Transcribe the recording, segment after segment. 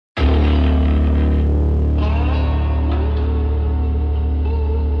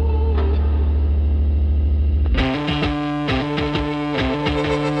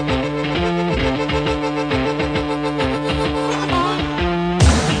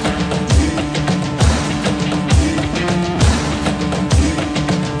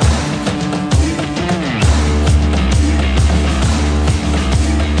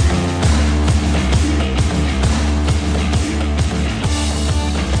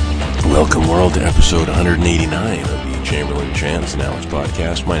Welcome, world, to episode 189 of the Chamberlain, Chance, and Alex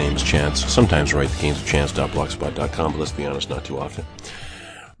podcast. My name is Chance. Sometimes write the gamesofchance.blogspot.com, but let's be honest, not too often.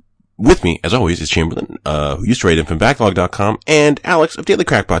 With me, as always, is Chamberlain, who used to write InfiniteBacklog.com, and Alex of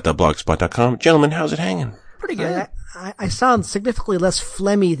DailyCrackpot.blogspot.com. Gentlemen, how's it hanging? Pretty good. I sound significantly less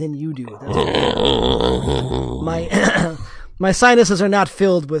phlegmy than you do. My sinuses are not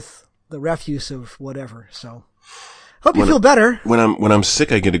filled with the refuse of whatever, so... Hope you feel better. When I'm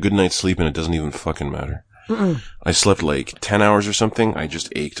sick, I get a good night's sleep and it doesn't even fucking matter. I slept like 10 hours or something. I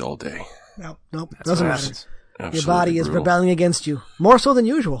just ached all day. Nope. Doesn't matter. Your body is brutal. rebelling against you. More so than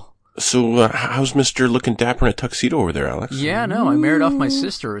usual. So, how's Mr. looking dapper in a tuxedo over there, Alex? Yeah, no, I married off my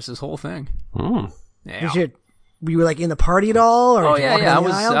sister. It's this whole thing. Yeah. Were you like in the party at all? Or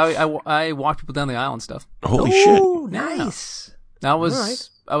I walked people down the aisle and stuff. Holy shit. Nice. I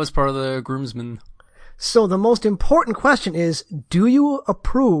was part of the groomsmen. So the most important question is, do you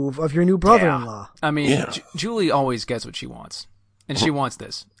approve of your new brother-in-law? Yeah. I mean, Julie always gets what she wants. And she wants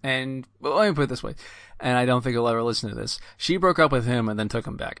this. And, well, let me put it this way. And I don't think he'll ever listen to this. She broke up with him and then took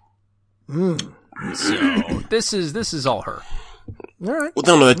him back. So, this is all her. All right.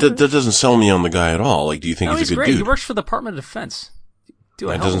 Well, no, that doesn't sell me on the guy at all. Like, do you think he's a good great. dude? He works for the Department of Defense.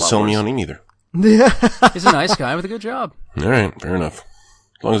 That doesn't sell me on him either. He's a nice guy with a good job. All right, fair enough.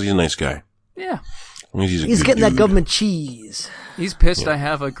 As long as he's a nice guy. Yeah. As long as he's getting dude. that government cheese. He's pissed I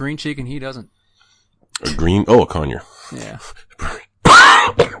have a green cheek and he doesn't. A Conyer. Yeah.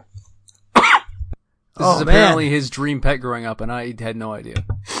 This is apparently his dream pet growing up, and I had no idea.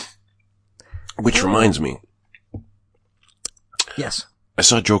 Which reminds me. Yes. I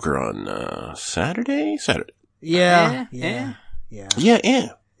saw Joker on Saturday. Yeah.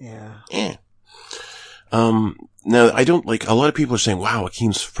 Now, I don't like, a lot of people are saying, wow,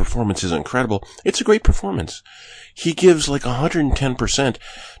 Akeem's performance is incredible. It's a great performance. He gives like 110%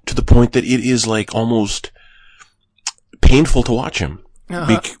 to the point that it is like almost painful to watch him.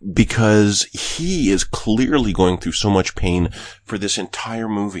 Because he is clearly going through so much pain for this entire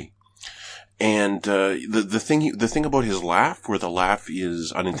movie. And, the thing about his laugh, where the laugh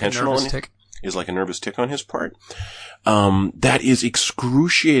is unintentional, is like a nervous tick on his part. That is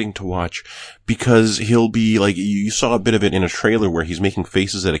excruciating to watch because he'll be like, you saw a bit of it in a trailer where he's making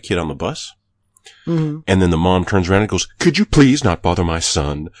faces at a kid on the bus. Mm-hmm. And then the mom turns around and goes, "Could you please not bother my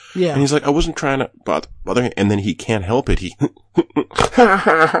son?" Yeah. And he's like, "I wasn't trying to bother him." And then he can't help it. He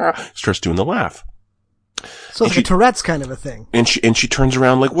starts doing the laugh. So it's like a Tourette's kind of a thing. And she turns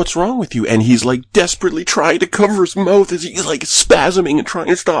around like, "What's wrong with you?" And he's like desperately trying to cover his mouth as he's like spasming and trying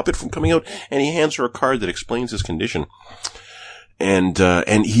to stop it from coming out. And he hands her a card that explains his condition. And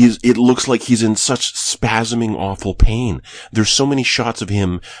it looks like he's in such spasming, awful pain. There's so many shots of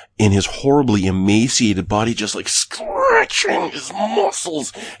him in his horribly emaciated body, just like stretching his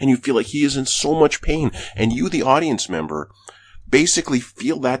muscles. And you feel like he is in so much pain. And you, the audience member, basically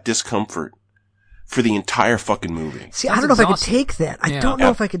feel that discomfort for the entire fucking movie. See, I don't know if I could take that. I don't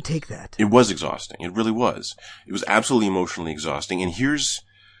know if I could take that. It was exhausting. It really was. It was absolutely emotionally exhausting. And here's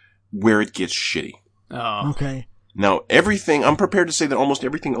where it gets shitty. Oh. Okay. Now, I'm prepared to say that almost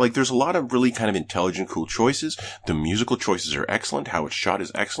everything, like, there's a lot of really kind of intelligent, cool choices. The musical choices are excellent. How it's shot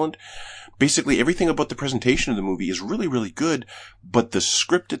is excellent. Basically, everything about the presentation of the movie is really, really good. But the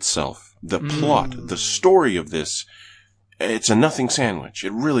script itself, the plot, the story of this, it's a nothing sandwich.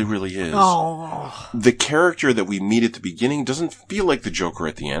 It really, really is. Oh. The character that we meet at the beginning doesn't feel like the Joker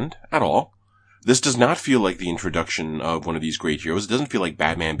at the end at all. This does not feel like the introduction of one of these great heroes. It doesn't feel like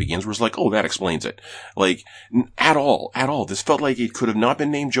Batman Begins, where it's like, oh, that explains it. Like, at all. This felt like it could have not been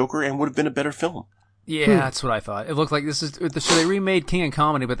named Joker and would have been a better film. Yeah, that's what I thought. It looked like so they remade King of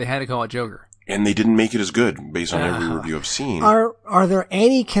Comedy, but they had to call it Joker. And they didn't make it as good, based on every review I've seen. Are there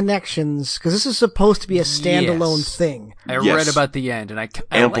any connections? Because this is supposed to be a standalone thing. I read about the end, and I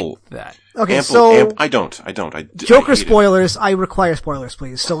like that. Okay, I don't. Joker spoilers. I require spoilers,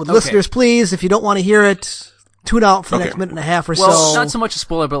 please. So, listeners, please, if you don't want to hear it, tune out for the next minute and a half or so. Well, not so much a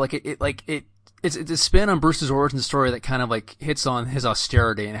spoiler, but it's a spin on Bruce's origin story that kind of like hits on his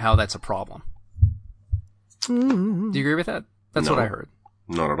austerity and how that's a problem. Mm-hmm. Do you agree with that? That's what I heard.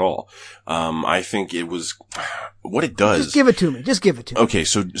 Not at all. I think it was what it does. Just give it to me. Okay,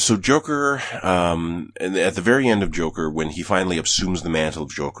 so Joker, and at the very end of Joker, when he finally assumes the mantle of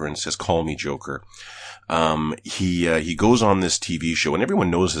Joker and says, "Call me Joker," he goes on this TV show and everyone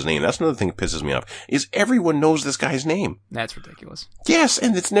knows his name. That's another thing that pisses me off, is everyone knows this guy's name. That's ridiculous. Yes,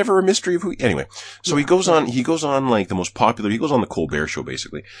 and it's never a mystery of who, anyway. So he goes on like the most popular, he goes on the Colbert Show,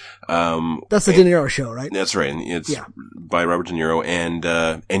 basically. That's the De Niro show, right? That's right. And it's by Robert De Niro.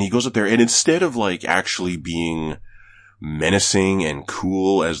 And he goes up there and instead of like actually being menacing and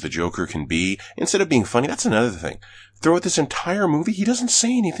cool as the Joker can be, instead of being funny, that's another thing. Throughout this entire movie, he doesn't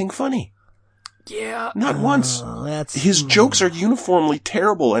say anything funny. Yeah. Not once. His jokes are uniformly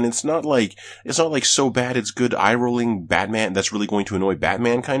terrible, and it's not like so bad it's good eye-rolling Batman that's really going to annoy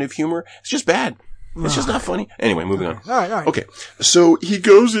Batman kind of humor. It's just bad. It's just not funny. Anyway, moving on. All right. Okay. So he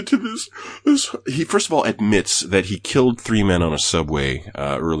goes into he first of all admits that he killed 3 men on a subway,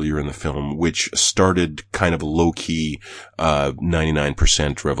 earlier in the film, which started kind of a low-key,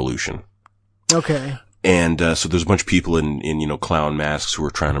 99% revolution. Okay. And, so there's a bunch of people in, clown masks who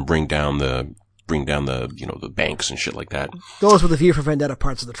are trying to bring down the, the banks and shit like that. Those were the V for Vendetta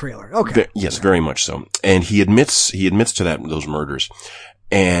parts of the trailer. Okay. Yes, very much so. And he admits to those murders.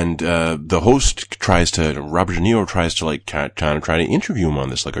 And, the host Robert De Niro tries to try to interview him on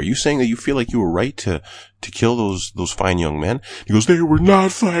this. Like, are you saying that you feel like you were right to kill those fine young men? He goes, they were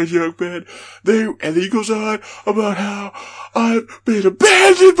not fine young men. And then he goes on about how I've been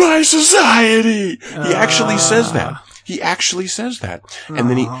abandoned by society. He actually says that. And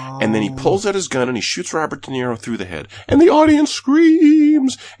then he pulls out his gun and he shoots Robert De Niro through the head. And the audience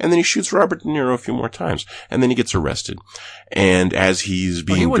screams. And then he shoots Robert De Niro a few more times. And then he gets arrested. And as he's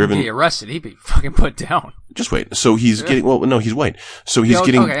being he wouldn't driven... be arrested. He'd be fucking put down. Just wait. So he's getting... Well, no, he's white. So he's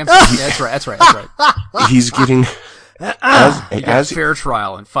getting... Okay, I'm sorry. Yeah, that's right. He's getting... As fair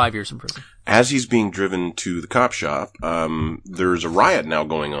trial and 5 years in prison. As he's being driven to the cop shop, there's a riot now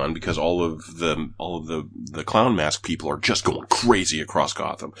going on because all of the clown mask people are just going crazy across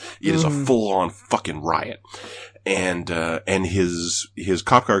Gotham. It is a full-on fucking riot. And his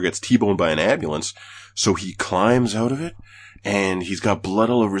cop car gets T-boned by an ambulance, so he climbs out of it, and he's got blood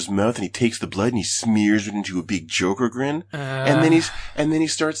all over his mouth, and he takes the blood and he smears it into a big Joker grin, and then he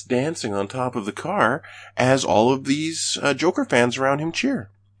starts dancing on top of the car as all of these Joker fans around him cheer.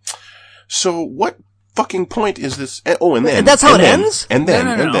 So what fucking point is this? And that's how it ends?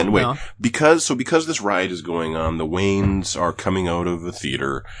 Wait. Because this riot is going on, the Waynes are coming out of the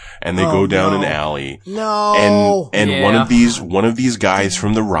theater and they go down an alley. No. And one of these guys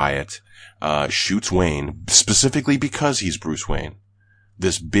from the riot, shoots Wayne specifically because he's Bruce Wayne.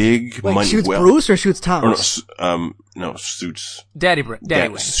 This big money. Shoots Bruce or shoots Thomas? Shoots Daddy Wayne.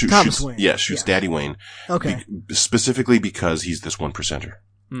 Thomas Wayne. Yeah, shoots Daddy Wayne. Okay. Specifically because he's this 1%er.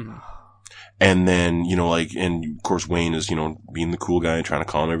 Mm-hmm. And then, and of course Wayne is, being the cool guy and trying to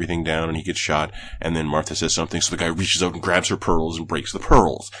calm everything down, and he gets shot, and then Martha says something, so the guy reaches out and grabs her pearls and breaks the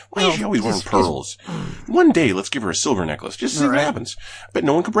pearls. Why is she always wearing pearls? One day, let's give her a silver necklace, just see what happens. But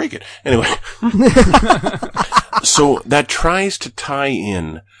no one can break it. Anyway. So that tries to tie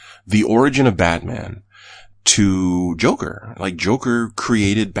in the origin of Batman to Joker. Like, Joker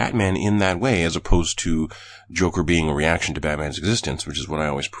created Batman in that way, as opposed to Joker being a reaction to Batman's existence, which is what I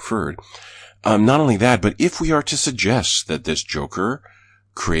always preferred. Not only that, but if we are to suggest that this Joker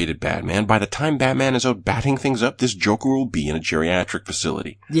created Batman, by the time Batman is out batting things up, this Joker will be in a geriatric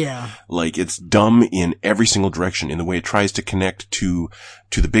facility. Yeah. Like, it's dumb in every single direction. In the way it tries to connect to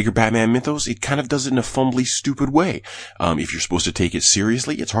the bigger Batman mythos, it kind of does it in a fumbly, stupid way. If you're supposed to take it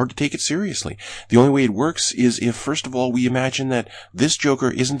seriously, it's hard to take it seriously. The only way it works is if, first of all, we imagine that this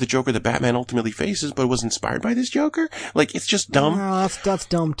Joker isn't the Joker that Batman ultimately faces, but was inspired by this Joker. Like, it's just dumb. No, that's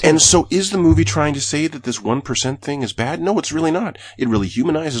dumb too. And so is the movie trying to say that this 1% thing is bad? No, it's really not. It really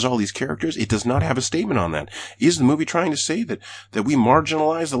humanizes all these characters. It does not have a statement on that. Is the movie trying to say that we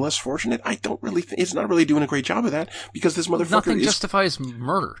marginalize the less fortunate? I don't really think, it's not really doing a great job of that, because this motherfucker Nothing justifies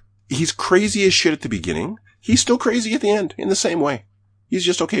murder. He's crazy as shit at the beginning. He's still crazy at the end, in the same way. He's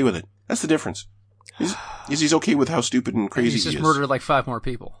just okay with it. That's the difference. He's okay with how stupid and crazy he is. He's just murdered like 5 more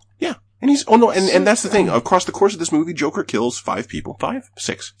people. Yeah. And and that's the thing. Across the course of this movie, Joker kills 5 people.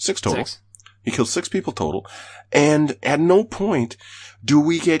 6 total. 6. He kills 6 people total. And at no point do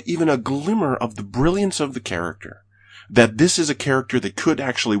we get even a glimmer of the brilliance of the character. That this is a character that could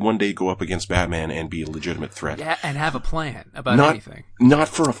actually one day go up against Batman and be a legitimate threat. Yeah, and have a plan about anything. Not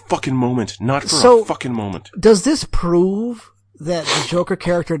for a fucking moment. Not for a fucking moment. Does this prove that the Joker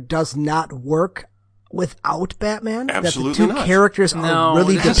character does not work without Batman? Absolutely that the two characters are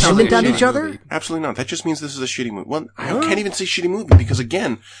really dependent on each other? Absolutely not. That just means this is a shitty movie. Well, I can't even say shitty movie because,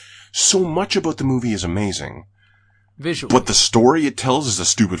 again, so much about the movie is amazing. Visually. But the story it tells is a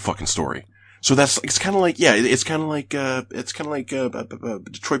stupid fucking story. So it's kind of like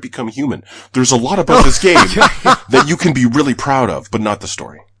Detroit Become Human. There's a lot about this game that you can be really proud of, but not the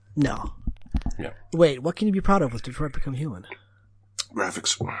story. No. Yeah. Wait, what can you be proud of with Detroit Become Human?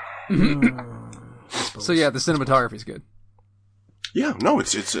 Graphics. So yeah, the cinematography is good. Yeah, no,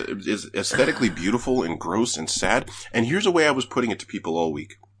 it's aesthetically beautiful and gross and sad. And here's a way I was putting it to people all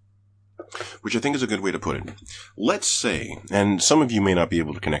week. Which I think is a good way to put it. Let's say, and some of you may not be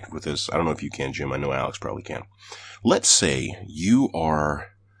able to connect with this. I don't know if you can, Jim. I know Alex probably can. Let's say you are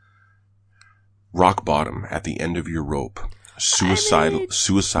rock bottom at the end of your rope,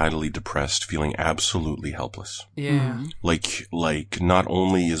 suicidally depressed, feeling absolutely helpless. Yeah. Like not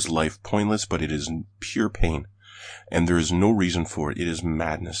only is life pointless, but it is pure pain. And there is no reason for it. It is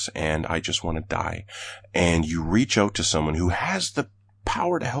madness. And I just want to die. And you reach out to someone who has the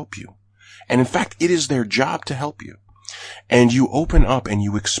power to help you. And in fact, it is their job to help you. And you open up and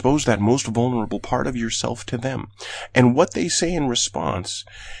you expose that most vulnerable part of yourself to them. And what they say in response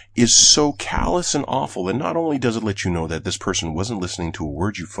is so callous and awful that not only does it let you know that this person wasn't listening to a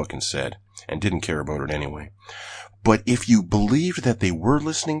word you fucking said and didn't care about it anyway, but if you believed that they were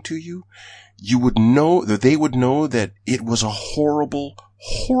listening to you, you would know that they would know that it was a horrible,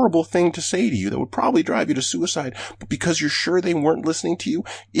 horrible thing to say to you that would probably drive you to suicide. But because you're sure they weren't listening to you,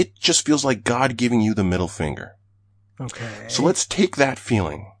 it just feels like God giving you the middle finger. Okay. So let's take that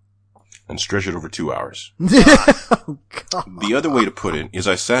feeling and stretch it over 2 hours. Oh, God. The other way to put it is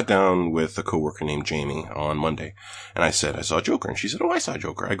I sat down with a coworker named Jamie on Monday, and I said, I saw Joker. And she said, oh, I saw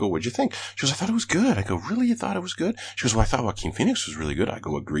Joker. I go, what'd you think? She goes, I thought it was good. I go, really? You thought it was good? She goes, well, I thought Joaquin Phoenix was really good. I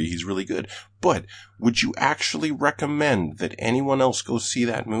go, agree, he's really good. But would you actually recommend that anyone else go see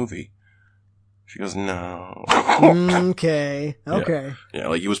that movie? She goes, no. Okay. Yeah,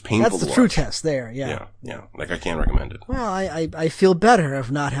 like it was painful That's to the true watch. test there, yeah. Yeah. Like I can't recommend it. Well, I feel better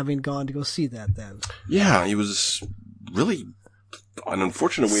of not having gone to go see that then. Yeah, it was really an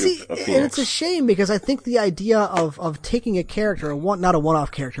unfortunate way of Phoenix. And it's a shame because I think the idea of taking a character, not a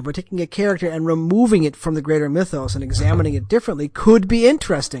one-off character, but taking a character and removing it from the greater mythos and examining it differently could be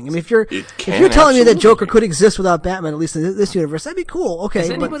interesting. I mean, if you're telling me that Joker could exist without Batman, at least in this universe, that'd be cool. Okay. Has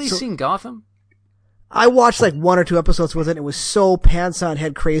anybody seen Gotham? I watched like 1 or 2 episodes with it. It was so pants on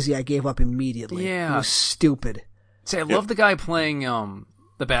head crazy, I gave up immediately. Yeah. It was stupid. See, I love the guy playing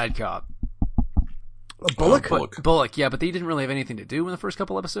the bad cop. Bullock? Bullock, yeah, but they didn't really have anything to do in the first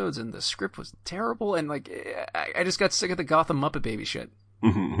couple episodes, and the script was terrible, and like, I just got sick of the Gotham Muppet Baby shit.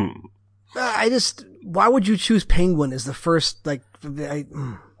 Why would you choose Penguin as the first, like,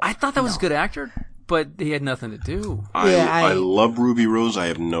 I thought that was a good actor, but he had nothing to do. I love Ruby Rose. I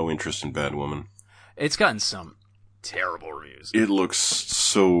have no interest in Batwoman. It's gotten some terrible reviews. It looks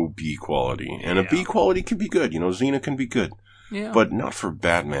so B quality, and a B quality can be good. You know, Xena can be good. Yeah. But not for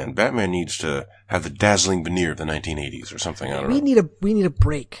Batman. Batman needs to have the dazzling veneer of the 1980s or something. I don't know. We need a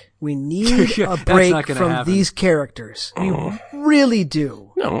break. We need a break from these characters. We really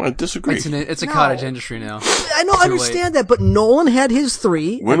do. No, I disagree. It's a cottage industry now. I know, I understand that, but Nolan had his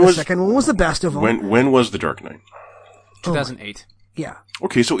 3. The second one was the best of them. When was The Dark Knight? 2008. Yeah.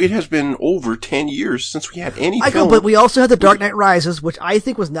 Okay, so it has been over 10 years since we had any film. I know, but we also had The Dark Knight Rises, which I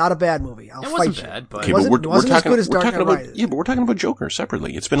think was not a bad movie. It wasn't bad, but... Okay, it wasn't as good as Dark Knight Rises. Yeah, but we're talking about Joker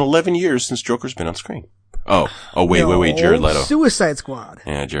separately. It's been 11 years since Joker's been on screen. Oh, wait, Jared Leto. Suicide Squad.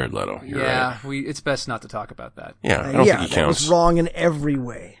 Yeah, Jared Leto. You're right. It's best not to talk about that. Yeah, I don't think he counts. That was wrong in every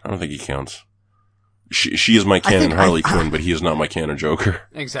way. I don't think he counts. She is my canon Harley Quinn, but he is not my canon Joker.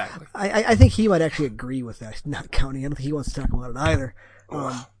 Exactly. I think he might actually agree with that, not counting. I don't think he wants to talk about it either.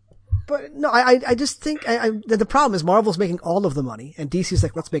 But no, I just think the problem is Marvel's making all of the money, and DC's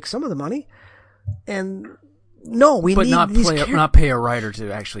like, let's make some of the money. And no, we need not pay a writer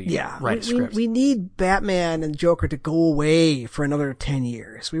to actually write a script. We need Batman and Joker to go away for another 10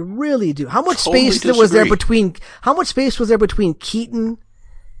 years. We really do. How much space was there between Keaton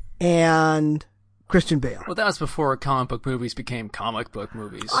and Christian Bale? Well, that was before comic book movies became comic book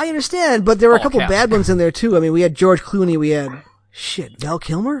movies. I understand, but there were a couple bad ones in there too. I mean, we had George Clooney, we had Val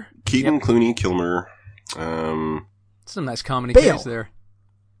Kilmer? Keaton, Clooney, Kilmer. Some nice comedy plays there.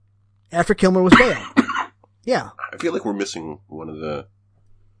 After Kilmer was Bale. Yeah. I feel like we're missing one of the...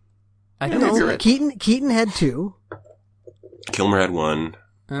 I think you're right. Keaton had 2. Kilmer had 1.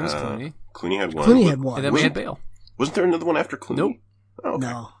 That was Clooney. Clooney had 1. Clooney had 1. And then we had Bale. Wasn't there another one after Clooney? Nope. Oh,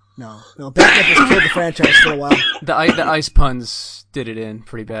 okay. No. Batman just killed the franchise for a while. The ice puns did it in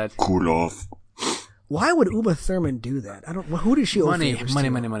pretty bad. Cool off. Why would Uma Thurman do that? Who did she owe favors to?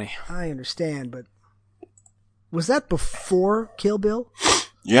 Money. I understand, but was that before Kill Bill?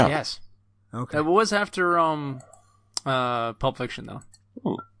 Yeah. Yes. Okay. It was after Pulp Fiction, though.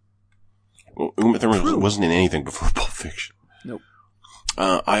 Well, Uma Thurman wasn't in anything before Pulp Fiction. Nope.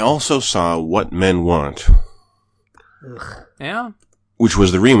 I also saw What Men Want. Ugh. Yeah. which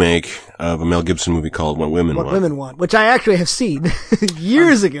was the remake of a Mel Gibson movie called What Women Want, which I actually have seen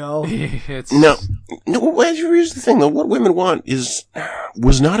years ago. No, here's the thing though. What Women Want was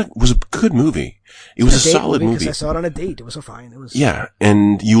a good movie. It was a solid movie. I saw it on a date. It was so fine. It was. Yeah.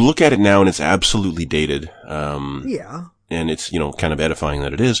 And you look at it now and it's absolutely dated. Yeah. And it's, kind of edifying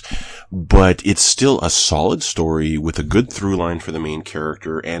that it is, but it's still a solid story with a good through line for the main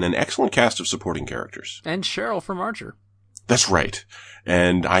character and an excellent cast of supporting characters. And Cheryl from Archer. That's right.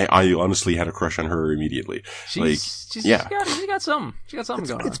 And I honestly had a crush on her immediately. She got something. She got something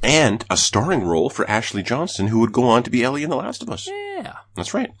going on. And a starring role for Ashley Johnson, who would go on to be Ellie in The Last of Us. Yeah.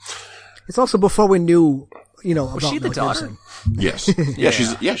 That's right. It's also before we knew, about Was she the Mel daughter? Gibson. Yes.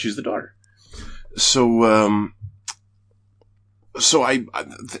 She's the daughter. So,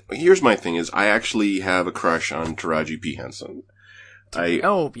 here's my thing is I actually have a crush on Taraji P. Henson.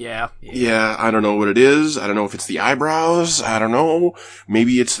 Yeah, I don't know what it is. I don't know if it's the eyebrows. I don't know.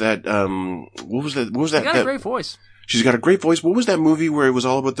 Maybe it's that, what was that? She got a great voice. She's got a great voice. What was that movie where it was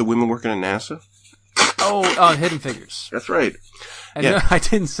all about the women working at NASA? Hidden Figures. That's right. No, I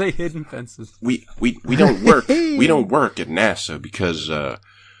didn't say Hidden Fences. We don't work, we don't work at NASA because,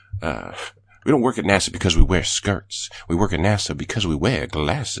 we don't work at NASA because we wear skirts. We work at NASA because we wear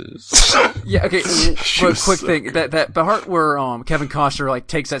glasses. Yeah, okay. Quick thing. That part where Kevin Costner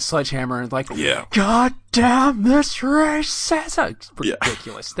takes that sledgehammer and God damn this racism. It's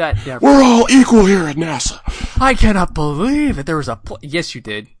ridiculous. We're all equal here at NASA. I cannot believe that there was yes, you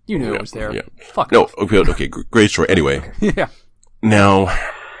did. You knew it was there. Yeah. Fuck off. Okay, great story. Anyway. Yeah. Now,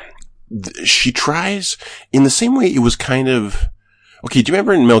 she tries in the same way it was kind of. Okay, do you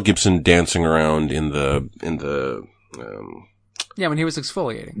remember Mel Gibson dancing around in the when he was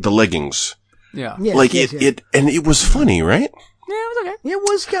exfoliating the leggings? Yeah, and it was funny, right? Yeah, it was okay. It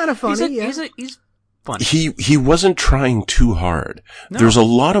was kind of funny. He's funny. He wasn't trying too hard. No. There's a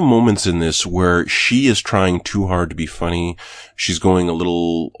lot of moments in this where she is trying too hard to be funny. She's going a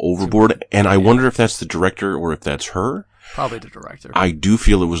little overboard, and I wonder if that's the director or if that's her. Probably the director. I do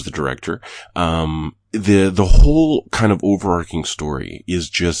feel it was the director. The whole kind of overarching story is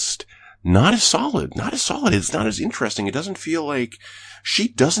just not as solid. It's not as interesting. It doesn't feel like, she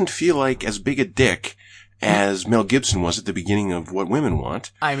doesn't feel like as big a dick as Mel Gibson was at the beginning of What Women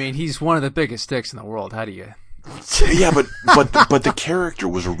Want. I mean, he's one of the biggest dicks in the world. How do you? Yeah, but the character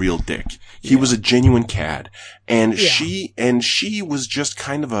was a real dick. He was a genuine cad. And she was just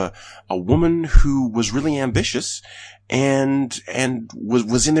kind of a woman who was really ambitious and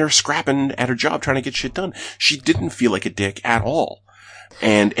was in there scrapping at her job trying to get shit done. She didn't feel like a dick at all.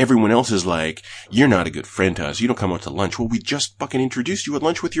 And everyone else is like, you're not a good friend to us. You don't come out to lunch. Well, we just fucking introduced you at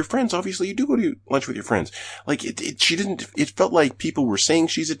lunch with your friends. Obviously, you do go to lunch with your friends. It felt like people were saying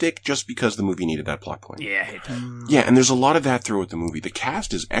she's a dick just because the movie needed that plot point. Yeah, I hate that. Yeah, and there's a lot of that throughout the movie. The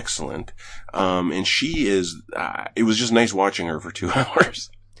cast is excellent. And she is, it was just nice watching her for 2 hours.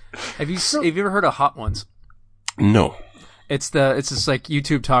 Have you ever heard of Hot Ones? No. It's this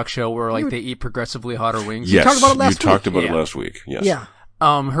YouTube talk show where they eat progressively hotter wings. Yes, you talked about it last week. You talked about it last week. Yes. Yeah.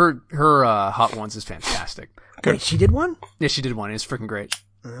 Her Hot Ones is fantastic. Okay. Wait, she did one? Yeah, she did one. It's freaking great.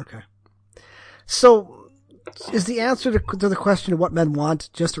 Okay. So, is the answer to the question of what men want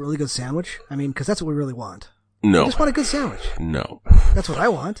just a really good sandwich? I mean, because that's what we really want. No. We just want a good sandwich. No. That's what I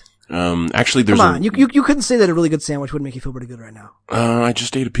want. Actually, there's Come on, you couldn't say that a really good sandwich would make you feel pretty good right now. I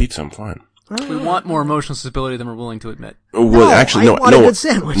just ate a pizza. I'm fine. We want more emotional stability than we're willing to admit. Well, actually, no. I want a good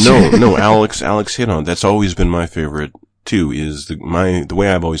sandwich. No. Alex hit on. That's always been my favorite too. Is the way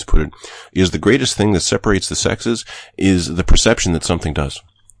I've always put it is the greatest thing that separates the sexes is the perception that something does.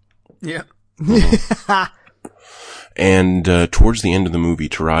 Yeah. Mm-hmm. And towards the end of the movie,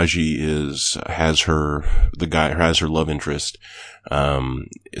 Taraji has her love interest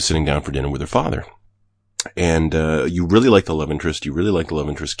sitting down for dinner with her father. And you really like the love interest. You really like the love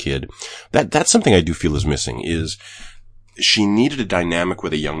interest kid. That's something I do feel is missing. Is she needed a dynamic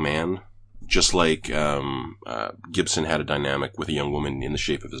with a young man, just like Gibson had a dynamic with a young woman in the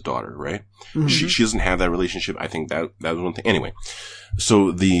shape of his daughter, right? Mm-hmm. She doesn't have that relationship. I think that was one thing. Anyway,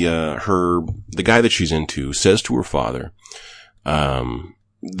 so the guy that she's into says to her father,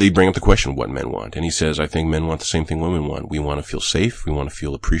 they bring up the question, what men want. And he says, I think men want the same thing women want. We want to feel safe. We want to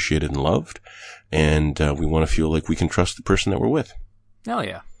feel appreciated and loved. And we want to feel like we can trust the person that we're with. Hell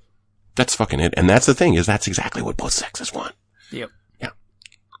yeah. That's fucking it. And that's the thing, is that's exactly what both sexes want. Yep. Yeah.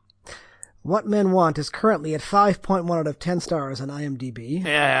 What Men Want is currently at 5.1 out of 10 stars on IMDb.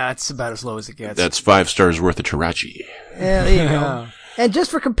 Yeah, it's about as low as it gets. That's 5 stars worth of Taraji. Yeah, there you go. And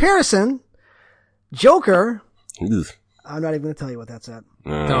just for comparison, Joker... Ugh. I'm not even going to tell you what that's at.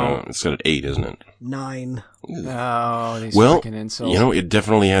 No. It's got an 8, isn't it? 9. Oh, these fucking insults. You know, it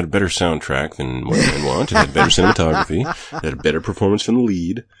definitely had a better soundtrack than What Men Want. It had better cinematography. It had a better performance from the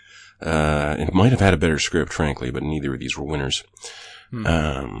lead. It might have had a better script, frankly, but neither of these were winners.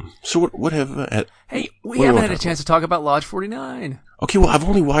 So what have... Hey, we haven't had a chance to talk about Lodge 49. Okay, well, I've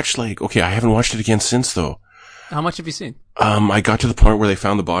only watched I haven't watched it again since, though. How much have you seen? I got to the part where they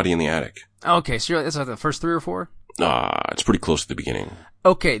found the body in the attic. Okay, so that's like the first 3 or 4? It's pretty close to the beginning.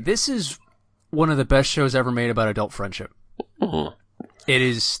 Okay, this is one of the best shows ever made about adult friendship. Mm-hmm. It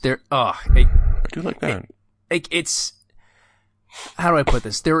is there. I do like that. It's how do I put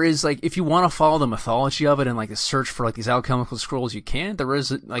this? There is if you want to follow the mythology of it and the search for these alchemical scrolls, you can. There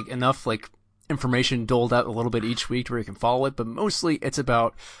is enough information doled out a little bit each week where you can follow it, but mostly it's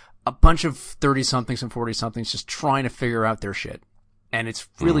about a bunch of 30-somethings and 40-somethings just trying to figure out their shit. And it's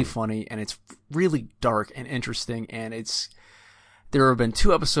really funny, and it's really dark and interesting, and there have been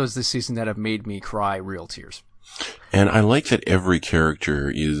 2 episodes this season that have made me cry real tears. And I like that every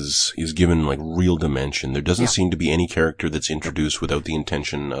character is given real dimension. There doesn't seem to be any character that's introduced without the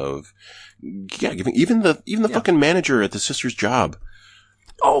intention of giving even the fucking manager at the sister's job.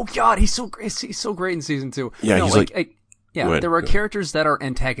 Oh God, he's so great in season 2. Yeah, no, he's there are characters that are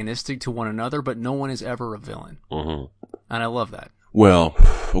antagonistic to one another, but no one is ever a villain. Mm-hmm. And I love that. Well,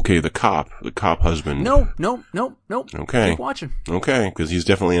 okay, the cop husband. No. Okay. Keep watching. Okay, because he's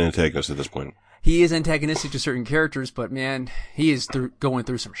definitely an antagonist at this point. He is antagonistic to certain characters, but man, he is going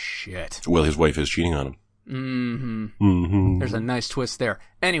through some shit. Well, his wife is cheating on him. Mm-hmm. Mm-hmm. There's a nice twist there.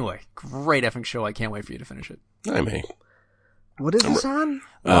 Anyway, great effing show. I can't wait for you to finish it. I may. What is this on?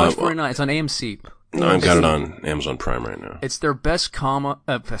 Lodge 49. It's on AMC. No, I've got it on Amazon Prime right now. It's their best drama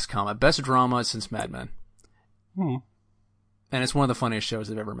since Mad Men. And it's one of the funniest shows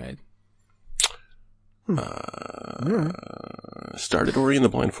they've ever made. Started Ori and the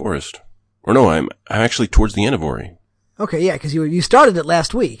Blind Forest. Or no, I'm actually towards the end of Ori. Okay, yeah, because you started it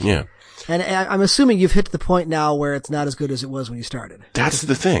last week. Yeah. And I'm assuming you've hit the point now where it's not as good as it was when you started. That's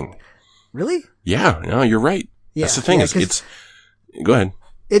the thing. Really? Yeah, no, you're right. Yeah, that's the thing. It's go ahead.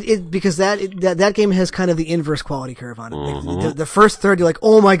 Because that game has kind of the inverse quality curve on it. Mm-hmm. The first third, you're like,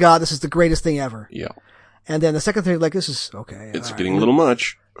 oh my God, this is the greatest thing ever. Yeah. And then the second third, this is okay. It's getting a little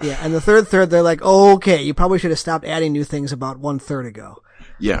much. Yeah, and the third, they're like, okay, you probably should have stopped adding new things about 1/3 ago.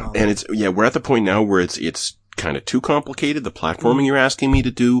 Yeah, and we're at the point now where it's kind of too complicated. The platforming you're asking me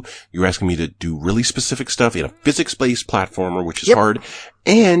to do really specific stuff in a physics-based platformer, which is hard.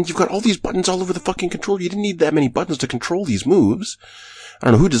 And you've got all these buttons all over the fucking controller. You didn't need that many buttons to control these moves. I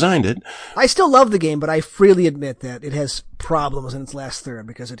don't know who designed it. I still love the game, but I freely admit that it has problems in its last third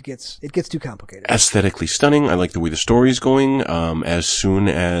because it gets too complicated. Aesthetically stunning. I like the way the story's going. As soon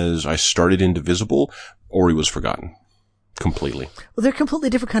as I started Indivisible, Ori was forgotten. Completely. Well, they're completely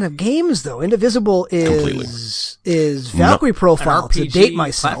different kind of games, though. Indivisible is Valkyrie Profile, to date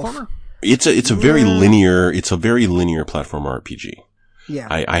myself. Platformer? It's a very linear platformer RPG. Yeah.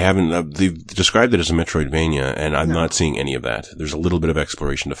 I haven't, they've described it as a Metroidvania, and I'm not seeing any of that. There's a little bit of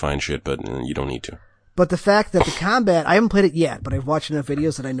exploration to find shit, but you don't need to. But the fact that the combat, I haven't played it yet, but I've watched enough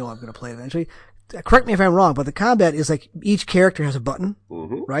videos that I know I'm going to play it eventually. Correct me if I'm wrong, but the combat is each character has a button,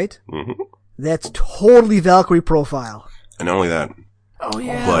 right? Mm-hmm. That's totally Valkyrie Profile. And not only that. Oh,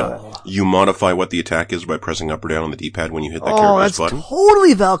 yeah. But you modify what the attack is by pressing up or down on the D-pad when you hit that character's button. Oh, that's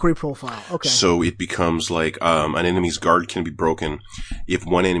totally Valkyrie Profile. Okay. So it becomes like, an enemy's guard can be broken if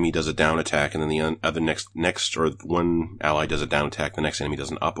one enemy does a down attack and then the other next, or one ally does a down attack, the next enemy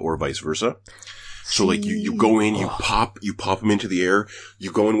does an up, or vice versa. So you go in, you pop them into the air,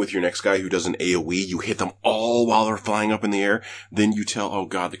 you go in with your next guy who does an AoE, you hit them all while they're flying up in the air, then you tell, oh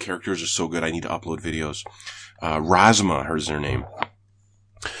God, the characters are so good, I need to upload videos. Razma is their name.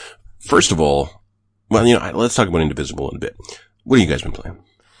 First of all, well, let's talk about Indivisible in a bit. What have you guys been playing?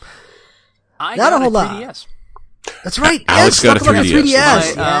 I got a 3DS. That's right. Alex got a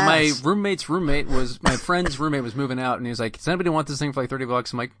 3DS. My my friend's roommate was moving out, and he was like, does anybody want this thing for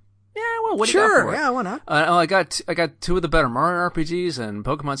 $30? I'm like, yeah, well, what do you got for it? Yeah, why not? I got 2 of the better Mario RPGs and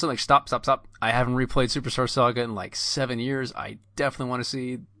Pokemon. So stop. I haven't replayed Superstar Saga in 7 years. I definitely want to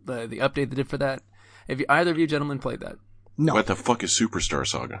see the update they did for that. Have either of you gentlemen played that? No. What the fuck is Superstar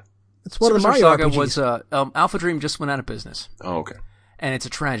Saga? It's one of the Mario Saga RPGs. Was Alpha Dream just went out of business. Oh, okay. And it's a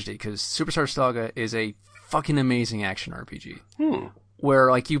tragedy because Superstar Saga is a fucking amazing action RPG.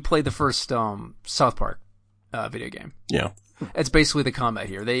 Where you play the first South Park video game. Yeah. It's basically the combat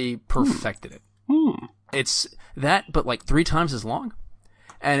here. They perfected it. It's that, but 3 times as long,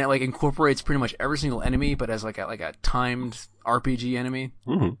 and it incorporates pretty much every single enemy, but as a timed RPG enemy.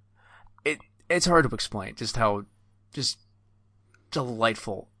 It's hard to explain just how just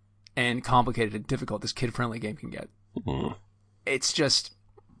delightful and complicated and difficult this kid-friendly game can get. Mm-hmm. It's just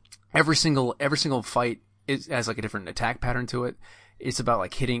every single fight has like a different attack pattern to it. It's about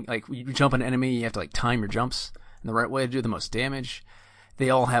like hitting, like you jump an enemy, you have to like time your jumps in the right way to do the most damage. They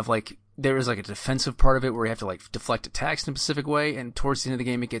all have like, there is like a defensive part of it where you have to like deflect attacks in a specific way, and towards the end of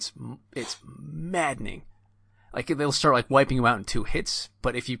the game it's maddening. Like they'll start like wiping you out in 2 hits,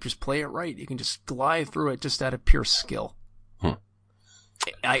 but if you just play it right, you can just glide through it just out of pure skill.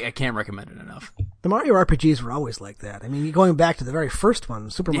 I can't recommend it enough. The Mario RPGs were always like that. I mean, going back to the very first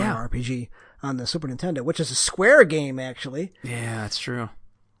one, Super Mario RPG on the Super Nintendo, which is a Square game, actually. Yeah, that's true.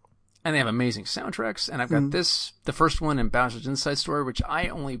 And they have amazing soundtracks. And I've got the first one, and Bowser's Inside Story, which I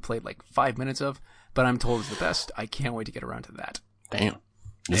only played like 5 minutes of, but I'm told is the best. I can't wait to get around to that. Damn.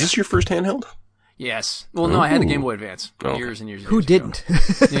 Is this your first handheld? Yes. Well, no, I had the Game Boy Advance years and years ago. Who didn't?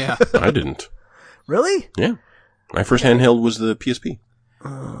 Yeah. I didn't. Really? Yeah. My first handheld was the PSP.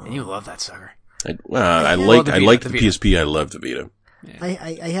 And you love that sucker. I liked the PSP. I loved the Vita. Yeah.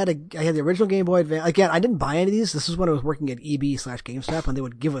 I had the original Game Boy Advance. Again, I didn't buy any of these. This is when I was working at EB/GameStop, and they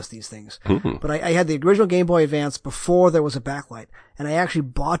would give us these things. Mm-hmm. But I had the original Game Boy Advance before there was a backlight, and I actually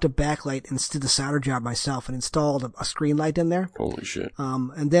bought a backlight and did the solder job myself and installed a screen light in there. Holy shit!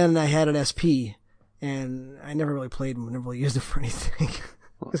 And then I had an SP, and I never really played them. Never really used it for anything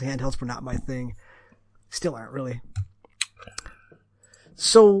because handhelds were not my thing. Still aren't really.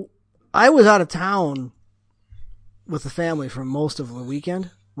 So I was out of town with the family for most of the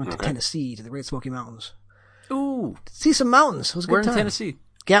weekend. Went to Tennessee, to the Great Smoky Mountains. Ooh. See some mountains. It was a good time. Where in Tennessee?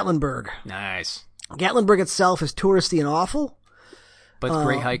 Gatlinburg. Nice. Gatlinburg itself is touristy and awful. But it's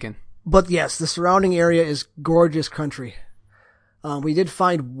great hiking. But yes, the surrounding area is gorgeous country. We did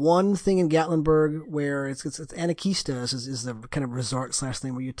find one thing in Gatlinburg where it's Anakeesta is the kind of resort /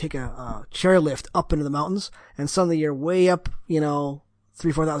 thing where you take a chairlift up into the mountains, and suddenly you're way up,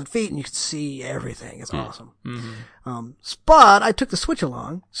 3,000-4,000 feet, and you can see everything. It's awesome. Mm-hmm. But I took the Switch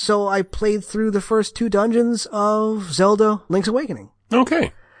along, so I played through the first 2 dungeons of Zelda Link's Awakening.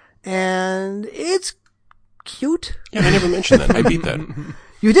 Okay. And it's cute. Yeah, I never mentioned that. I beat that.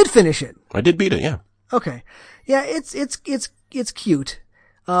 You did finish it. I did beat it, yeah. Okay. Yeah, it's cute.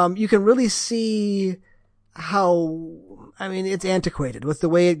 You can really see it's antiquated with the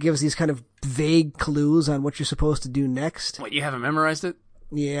way it gives these kind of vague clues on what you're supposed to do next. What, you haven't memorized it?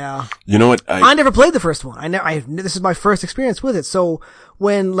 Yeah. You know what? I never played the first one. This is my first experience with it. So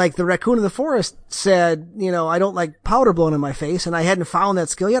when like the raccoon in the forest said, I don't like powder blown in my face, and I hadn't found that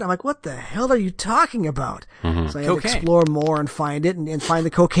skill yet, I'm like, what the hell are you talking about? Mm-hmm. So I had to explore more and find it and find the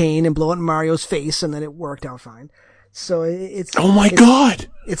cocaine and blow it in Mario's face, and then it worked out fine. So it's... Oh my god!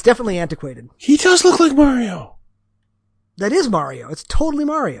 It's definitely antiquated. He does look like Mario. That is Mario. It's totally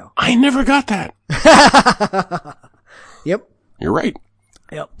Mario. I never got that. Yep. You're right.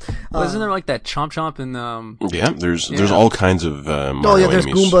 Yep. Well, isn't there like that Chomp Chomp and Yeah, there's all kinds of Mario there's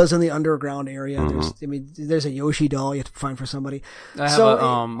enemies. Goombas in the underground area. Mm-hmm. There's a Yoshi doll you have to find for somebody. I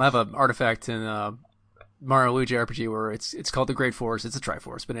have an artifact in Mario Luigi RPG where it's called the Great Force. It's a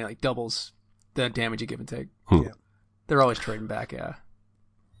Triforce, but it like doubles the damage you give and take. Yeah. They're always trading back, yeah.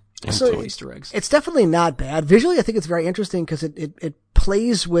 So Easter eggs. It's definitely not bad. Visually, I think it's very interesting because it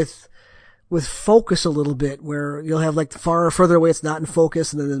plays with focus a little bit, where you'll have like further away it's not in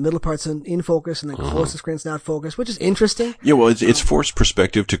focus, and then the middle part's in focus, and then close to the screen it's not focused, which is interesting. Yeah, well, it's forced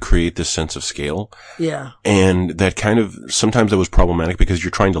perspective to create this sense of scale. Yeah. And that kind of, sometimes that was problematic because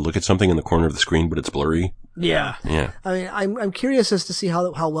you're trying to look at something in the corner of the screen, but it's blurry. Yeah. Yeah. I mean, I'm curious as to see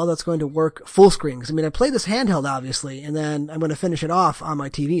how well that's going to work full screen. Because I played this handheld obviously, and then I'm going to finish it off on my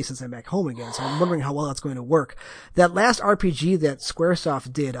TV since I'm back home again. So I'm wondering how well that's going to work. That last RPG that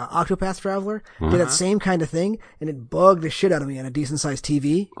Squaresoft did, Octopath Traveler, did that same kind of thing, and it bugged the shit out of me on a decent sized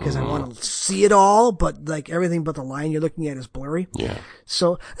TV because I want to see it all, but like everything but the line you're looking at is blurry. Yeah.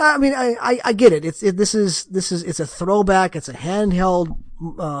 So I get it. It's a throwback. It's a handheld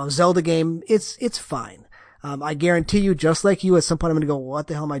Zelda game. It's fine. I guarantee you, just like you, at some point I'm going to go, what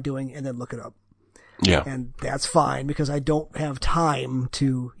the hell am I doing? And then look it up. Yeah. And that's fine because I don't have time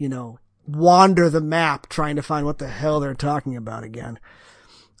to, wander the map trying to find what the hell they're talking about again.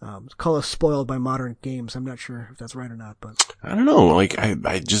 Call us spoiled by modern games. I'm not sure if that's right or not, but. I don't know. Like,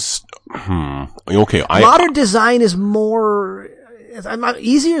 I just, okay. Modern design is more,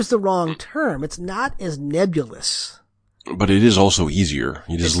 easier is the wrong term. It's not as nebulous. But it is also easier.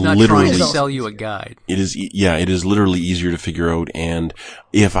 It's not trying to sell you a guide. It is literally easier to figure out. And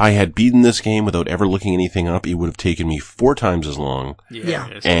if I had beaten this game without ever looking anything up, it would have taken me 4 times as long.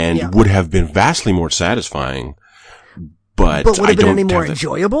 Yeah. And would have been vastly more satisfying. But would it have been any more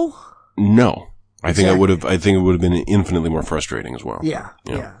enjoyable? No. I think it would have been infinitely more frustrating as well. Yeah.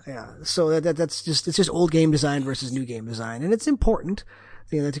 So that's just old game design versus new game design, and it's important,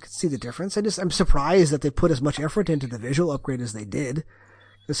 you know, to see the difference. I'm surprised that they put as much effort into the visual upgrade as they did.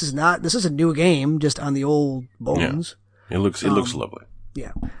 This is a new game just on the old bones. Yeah. It looks lovely.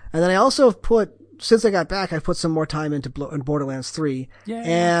 Yeah. And then I also have since I got back, I've put some more time into Borderlands 3. Yeah.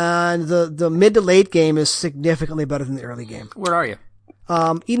 And the mid to late game is significantly better than the early game. Where are you?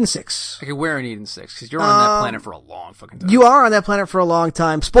 Eden 6. Okay, where in Eden 6? Because you're on that planet for a long fucking time. You are on that planet for a long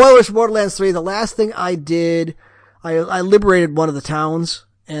time. Spoilers for Borderlands 3. The last thing I did, I liberated one of the towns.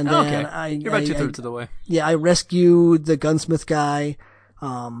 And then you're about 2/3 of the way. Yeah, I rescued the gunsmith guy.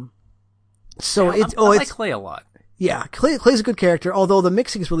 I like Clay a lot. Yeah, Clay's a good character, although the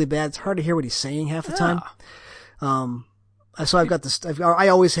mixing is really bad. It's hard to hear what he's saying half the time. So I've got this, I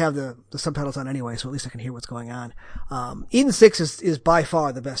always have the subtitles on anyway, so at least I can hear what's going on. Eden 6 is by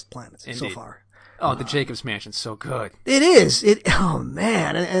far the best planet so far. Oh, the Jacobs Mansion's so good. It is. Oh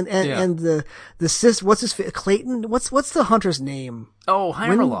man. And the what's his, Clayton? What's the hunter's name? Oh,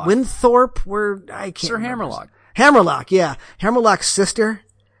 Hammerlock. Winthorpe? Sir Hammerlock. Hammerlock, yeah. Hammerlock's sister.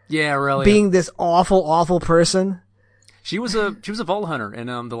 Yeah, really. Being this awful person. She was a Vault Hunter in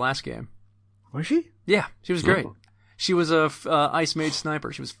the last game. Was she? Yeah, she was great. She was a Ice Mage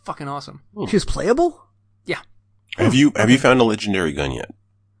sniper. She was fucking awesome. She was playable? Yeah. Have you found a legendary gun yet?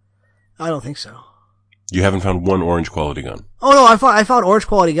 I don't think so. You haven't found one orange quality gun? Oh no, I found orange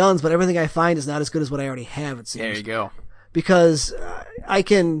quality guns, but everything I find is not as good as what I already have, it seems. There you go. Because I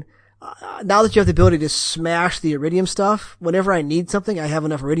can, now that you have the ability to smash the iridium stuff, whenever I need something, I have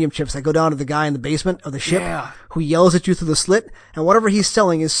enough iridium chips. I go down to the guy in the basement of the ship who yells at you through the slit, and whatever he's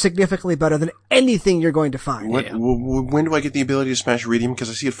selling is significantly better than anything you're going to find. When do I get the ability to smash iridium? Because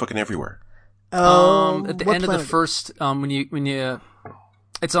I see it fucking everywhere. At the end of the first, when you,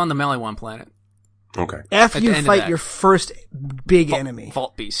 it's on the Maliwan planet. Okay. After you fight your first big enemy.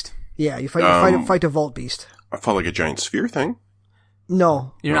 Vault Beast. Yeah, you fight a Vault Beast. I felt like a giant sphere thing.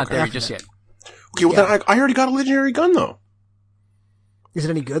 No. You're not there just yet. Okay, well then I already got a legendary gun though. Is it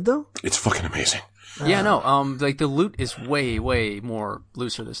any good though? It's fucking amazing. Yeah, no, like the loot is way more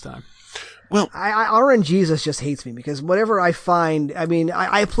looser this time. Well, RNGesus just hates me because whatever I find, I mean,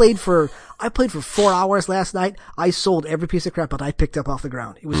 I played for 4 hours last night. I sold every piece of crap that I picked up off the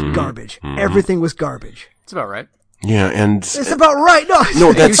ground. It was garbage. Everything was garbage. It's about right. Yeah, and it's about right.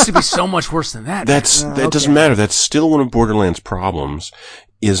 No, it used to be so much worse than that. That doesn't matter. That's still one of Borderlands' problems.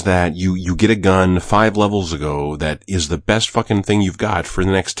 Is that you get a gun 5 levels ago that is the best fucking thing you've got for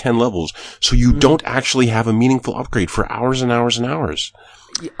the next 10 levels, so you don't actually have a meaningful upgrade for hours and hours and hours.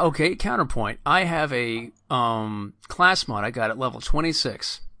 Okay, counterpoint. I have a class mod I got at level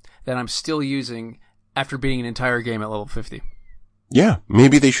 26 that I'm still using after beating an entire game at level 50. Yeah,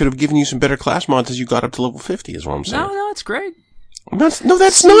 maybe they should have given you some better class mods as you got up to level 50 is what I'm saying. No, it's great. That's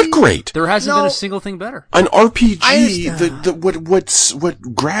not great. There hasn't been a single thing better. An RPG, what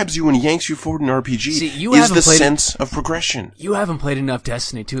grabs you and yanks you forward in an RPG is the sense of progression. You haven't played enough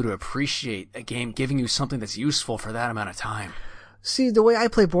Destiny 2 to appreciate a game giving you something that's useful for that amount of time. See, the way I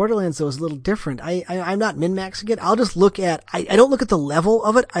play Borderlands, though, is a little different. I'm not min-maxing it. I'll just look at, I don't look at the level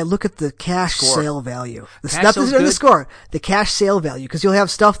of it. I look at the cash sale value. The score. The cash sale value. Because you'll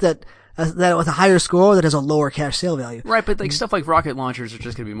have stuff that with a higher score that has a lower cash sale value. Right, but like stuff like rocket launchers are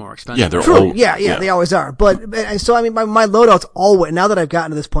just going to be more expensive. Yeah, they're true. Yeah, they always are. But so I mean, my loadout's always, now that I've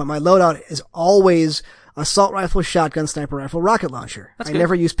gotten to this point, my loadout is always assault rifle, shotgun, sniper rifle, rocket launcher. I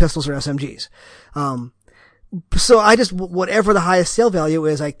never use pistols or SMGs. So I just, whatever the highest sale value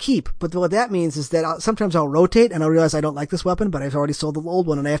is, I keep. But what that means is that sometimes I'll rotate and I'll realize I don't like this weapon, but I've already sold the old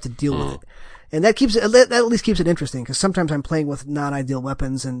one and I have to deal with it. And that at least keeps it interesting, because sometimes I'm playing with non-ideal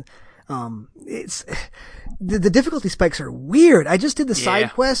weapons and, it's, the difficulty spikes are weird. I just did the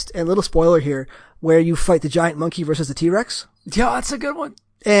side quest, and little spoiler here, where you fight the giant monkey versus the T-Rex. Yeah, that's a good one.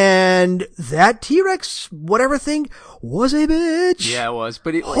 And that T-Rex, whatever thing, was a bitch. Yeah, it was.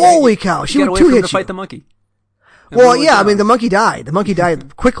 But holy cow, she would two-hit you. To fight the monkey. Well, yeah, I mean, the monkey died. The monkey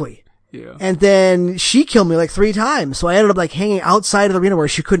died quickly. Yeah. And then she killed me like 3 times. So I ended up like hanging outside of the arena where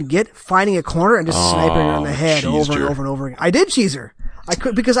she couldn't get, finding a corner and just sniping her in the head over and over and over again. I did cheese her. I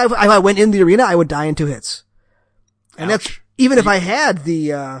could, because if I went in the arena, I would die in 2 hits. And that's, even if I had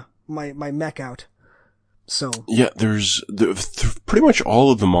the, my mech out. So. Yeah, there's pretty much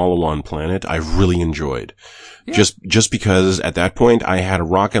all of the Maliwan planet I've really enjoyed. Yeah. Just because at that point I had a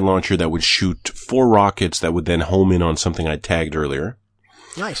rocket launcher that would shoot 4 rockets that would then home in on something I tagged earlier.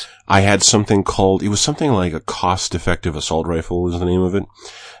 Nice. I had something called, it was something like a cost-effective assault rifle is the name of it.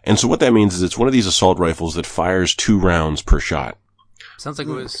 And so what that means is it's one of these assault rifles that fires 2 rounds per shot. Sounds like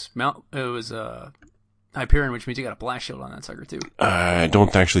it was Hyperion, which means you got a blast shield on that sucker too. I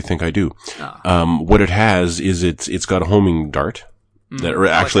don't actually think I do. What it has is it's got a homing dart. That are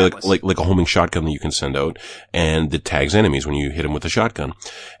actually like a homing shotgun that you can send out, and it tags enemies when you hit them with a shotgun.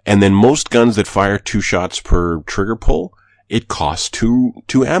 And then most guns that fire 2 shots per trigger pull, it costs 2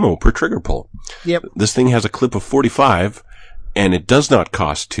 ammo per trigger pull. Yep. This thing has a clip of 45, and it does not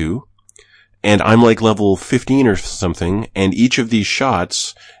cost 2. And I'm like level 15 or something, and each of these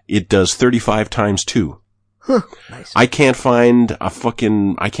shots, it does 35 times 2. Huh. Nice. I can't find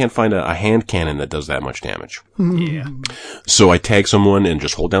a hand cannon that does that much damage. Yeah. So I tag someone and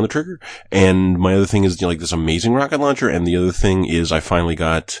just hold down the trigger. And my other thing is, like, this amazing rocket launcher. And the other thing is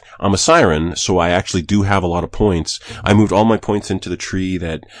I'm a Siren, so I actually do have a lot of points. I moved all my points into the tree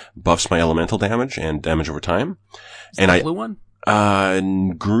that buffs my elemental damage and damage over time. Is that the blue one?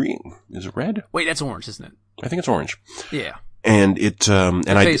 Green. Is it red? Wait, that's orange, isn't it? I think it's orange. Yeah. And the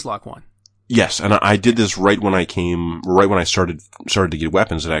face lock one. Yes, and I did this right when I started to get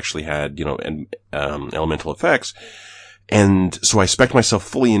weapons that actually had, elemental effects. And so I spec'd myself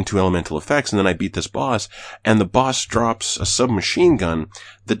fully into elemental effects, and then I beat this boss, and the boss drops a submachine gun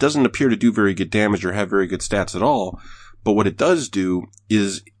that doesn't appear to do very good damage or have very good stats at all. But what it does do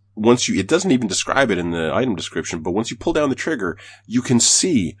is it doesn't even describe it in the item description, but once you pull down the trigger, you can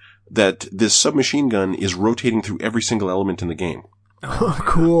see that this submachine gun is rotating through every single element in the game. Oh,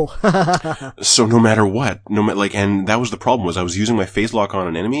 cool. So no matter what, and that was the problem, was I was using my phase lock on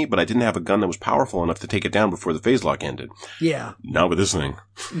an enemy, but I didn't have a gun that was powerful enough to take it down before the phase lock ended. Yeah. Not with this thing.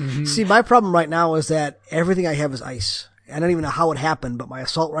 Mm-hmm. See, my problem right now is that everything I have is ice. I don't even know how it happened, but my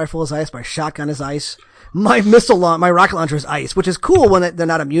assault rifle is ice, my shotgun is ice, my my rocket launcher is ice, which is cool when they're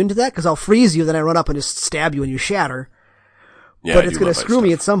not immune to that, because I'll freeze you, then I run up and just stab you and you shatter. Yeah, but it's going to screw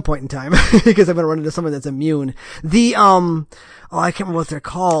me at some point in time because I'm going to run into someone that's immune. I can't remember what they're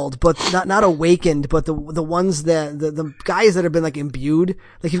called, but not awakened, but the ones that, the guys that have been like imbued,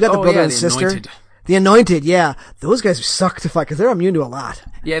 like you've got the brother and sister. Anointed. The anointed, yeah. Those guys suck to fight because they're immune to a lot.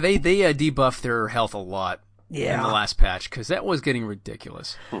 Yeah, they debuffed their health a lot. Yeah. In the last patch because that was getting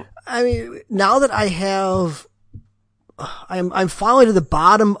ridiculous. I mean, now that I have, I'm finally to the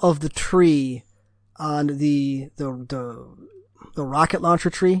bottom of the tree on the rocket launcher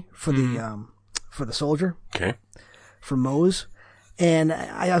tree for the soldier. Okay. For Mose. And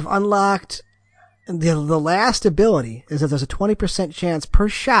I have unlocked the last ability is that there's a 20% chance per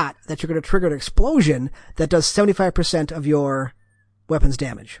shot that you're going to trigger an explosion that does 75% of your weapon's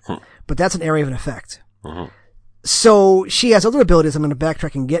damage. But that's an area of an effect. Mm-hmm. So she has other abilities I'm going to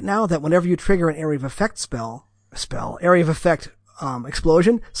backtrack and get now that whenever you trigger an area of effect area of effect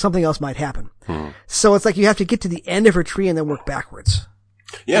explosion, something else might happen. So it's like you have to get to the end of her tree and then work backwards.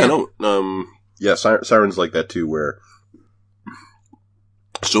 Yeah, no, Siren's like that too, where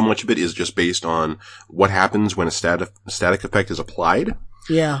so much of it is just based on what happens when a static effect is applied.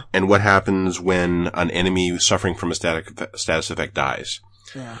 Yeah. And what happens when an enemy suffering from a status effect dies.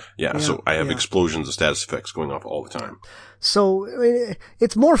 Yeah. So I have explosions of status effects going off all the time. So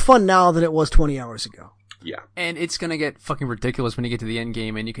it's more fun now than it was 20 hours ago. Yeah. And it's going to get fucking ridiculous when you get to the end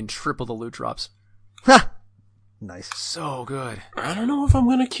game and you can triple the loot drops. Ha! Nice. So good. I don't know if I'm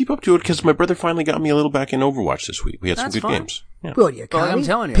going to keep up to it because my brother finally got me a little back in Overwatch this week. We had some good games. Yeah. Well, I'm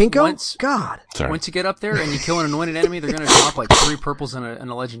telling you. Pinko? God. Sorry. Once you get up there and you kill an anointed enemy, they're going to drop like 3 purples and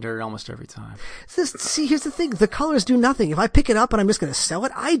a legendary almost every time. See, here's the thing. The colors do nothing. If I pick it up and I'm just going to sell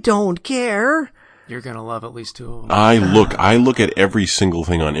it, I don't care. You're going to love at least 2 of them. I look at every single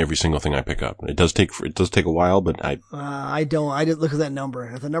thing on every single thing I pick up. It does take a while, but I don't. I just look at that number.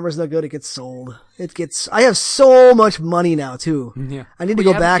 If the number's not good, it gets sold. I have so much money now too. Yeah. I need to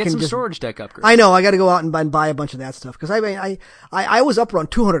go back and some just storage deck upgrades. I know. I got to go out and buy a bunch of that stuff because I was up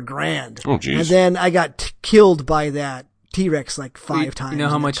around 200 grand. Oh jeez. And then I got killed by that T-Rex like 5 times. You know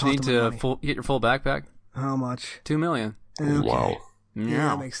how much you need to get your full backpack? How much? $2 million. Okay. Wow.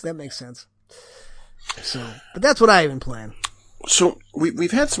 Yeah, that makes sense. So, but that's what I even plan. So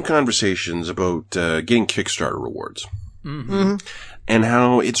we've had some conversations about getting Kickstarter rewards, mm-hmm. and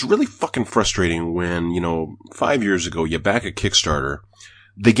how it's really fucking frustrating when 5 years ago you back a Kickstarter,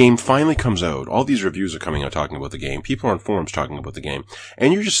 the game finally comes out, all these reviews are coming out talking about the game, people are on forums talking about the game,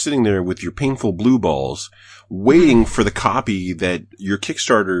 and you're just sitting there with your painful blue balls waiting for the copy that your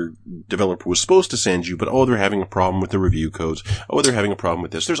Kickstarter developer was supposed to send you, but they're having a problem with the review codes. They're having a problem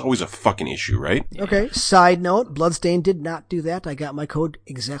with this. There's always a fucking issue, right? Okay. Side note, Bloodstain did not do that. I got my code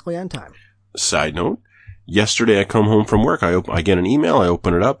exactly on time. Side note, yesterday I come home from work, I get an email, I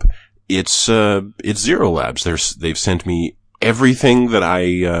open it up, it's Zero Labs. They've sent me everything that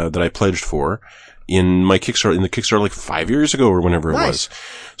I pledged for, in the Kickstarter like 5 years ago or whenever it was.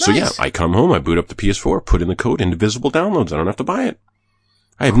 So yeah, I come home, I boot up the PS4, put in the code Indivisible downloads. I don't have to buy it.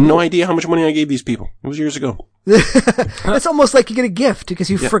 I have no idea how much money I gave these people. It was years ago. That's almost like you get a gift because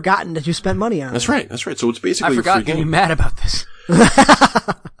you've forgotten that you spent money on it. That's right. So it's basically I forgot to be mad about this.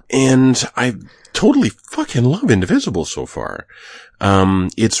 And I totally fucking love Indivisible so far.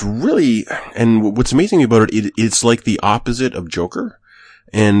 It's really, and what's amazing about it, it's like the opposite of Joker.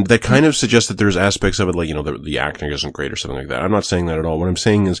 And that kind of suggests that there's aspects of it, like, the acting isn't great or something like that. I'm not saying that at all. What I'm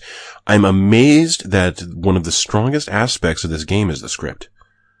saying is, I'm amazed that one of the strongest aspects of this game is the script.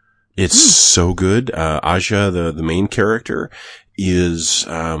 It's so good. Aja, the main character, is,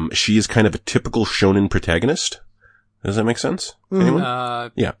 she is kind of a typical shonen protagonist. Does that make sense?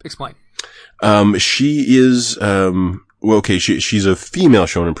 Anyone? Yeah. Explain. She is, she's a female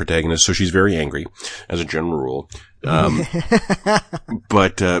shonen protagonist, so she's very angry, as a general rule.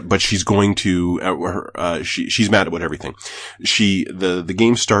 But she's going to, she's mad about everything. The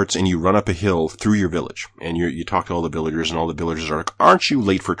game starts and you run up a hill through your village and you talk to all the villagers and all the villagers are like, aren't you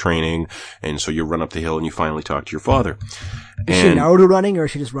late for training? And so you run up the hill and you finally talk to your father. Is she Naruto running or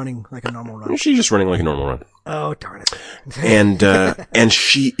is she just running like a normal run? She's just running like a normal run. Oh, darn it. And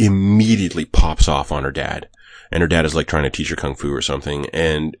she immediately pops off on her dad. And her dad is like trying to teach her kung fu or something.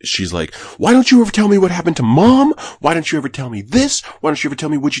 And she's like, why don't you ever tell me what happened to mom? Why don't you ever tell me this? Why don't you ever tell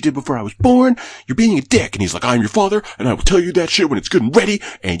me what you did before I was born? You're being a dick. And he's like, I'm your father and I will tell you that shit when it's good and ready.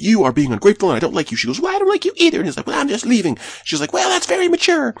 And you are being ungrateful and I don't like you. She goes, well, I don't like you either. And he's like, well, I'm just leaving. She's like, well, that's very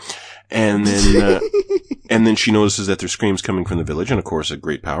mature. And then, and then she notices that there's screams coming from the village. And of course, a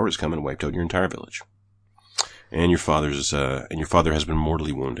great power has come and wiped out your entire village. And your father has been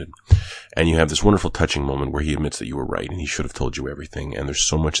mortally wounded. And you have this wonderful touching moment where he admits that you were right and he should have told you everything. And there's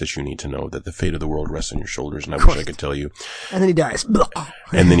so much that you need to know that the fate of the world rests on your shoulders. And I wish I could tell you. And then he dies.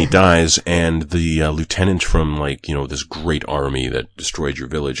 And then he dies. And the lieutenant from this great army that destroyed your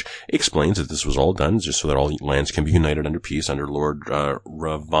village explains that this was all done just so that all lands can be united under peace under Lord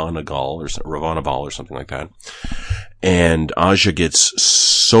Ravanaval or something like that. And Aja gets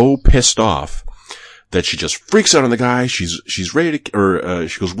so pissed off that she just freaks out on the guy. She's ready to,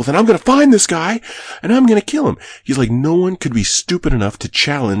 she goes, well then I'm gonna find this guy and I'm gonna kill him. He's like, no one could be stupid enough to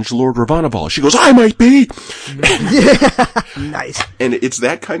challenge Lord Ravanaval. She goes, I might be. Nice. And it's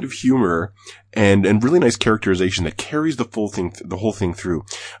that kind of humor and really nice characterization that carries the whole thing through.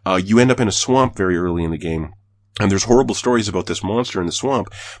 You end up in a swamp very early in the game. And there's horrible stories about this monster in the swamp,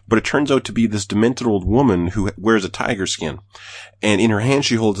 but it turns out to be this demented old woman who wears a tiger skin. And in her hand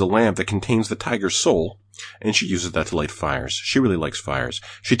she holds a lamp that contains the tiger's soul, and she uses that to light fires. She really likes fires.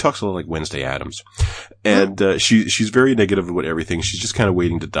 She talks a lot like Wednesday Addams. And she's very negative about everything. She's just kind of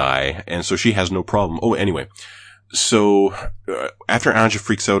waiting to die, and so she has no problem. Oh, anyway. So, after Anja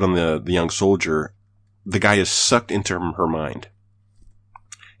freaks out on the young soldier, the guy is sucked into her mind.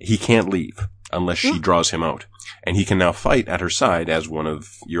 He can't leave unless she draws him out. And he can now fight at her side as one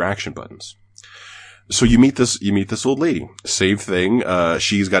of your action buttons. So you meet this old lady. Same thing.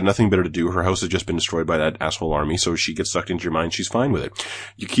 She's got nothing better to do. Her house has just been destroyed by that asshole army, so she gets sucked into your mind. She's fine with it.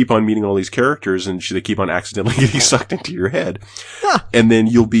 You keep on meeting all these characters, and they keep on accidentally getting sucked into your head. And then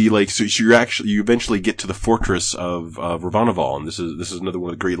you'll be like, so you eventually get to the fortress of Ravanaval, and this is another one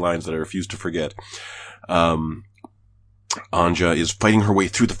of the great lines that I refuse to forget. Anja is fighting her way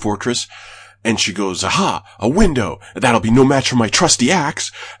through the fortress. And she goes, aha, a window. That'll be no match for my trusty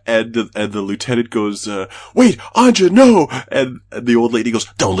axe. And the lieutenant goes, wait, Anja, no. And the old lady goes,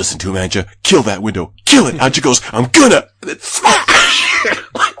 don't listen to him, Anja. Kill that window. Kill it. Anja goes, I'm gonna.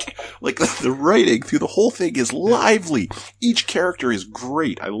 like the writing through the whole thing is lively. Each character is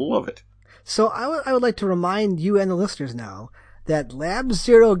great. I love it. So I would like to remind you and the listeners now that Lab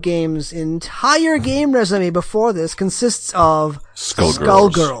Zero Games' entire game resume before this consists of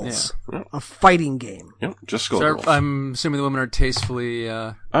Skullgirls, a fighting game. Yep, just Skullgirls. So I'm assuming the women are tastefully...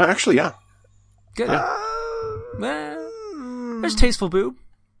 actually, yeah. Good. There's tasteful boob.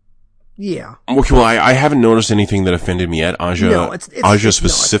 Yeah. Okay, well, I haven't noticed anything that offended me yet. Aja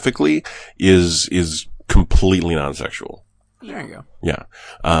specifically is completely non-sexual. There you go. Yeah.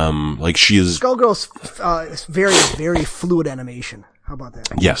 Like she is... Skullgirls is very, very fluid animation. How about that?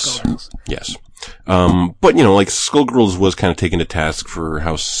 Yes. Yes. But like Skullgirls was kind of taken to task for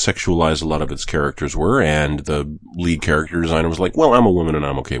how sexualized a lot of its characters were, and the lead character designer was like, well, I'm a woman and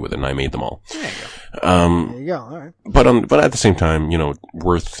I'm okay with it, and I made them all. There you go. There you go. All right. But at the same time,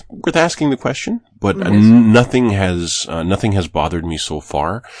 worth asking the question, but nothing has bothered me so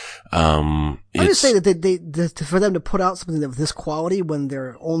far. I just say that for them to put out something of this quality when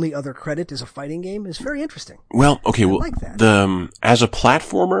their only other credit is a fighting game is very interesting. Well, okay, I like that. as a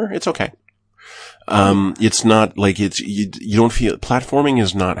platformer, it's okay. It's not like you don't feel, platforming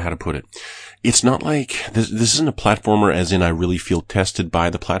is not, how to put it. It's not like, this isn't a platformer as in I really feel tested by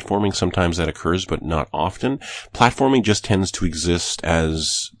the platforming. Sometimes that occurs, but not often. Platforming just tends to exist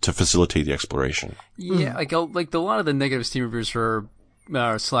to facilitate the exploration. Yeah, like a lot of the negative Steam reviews are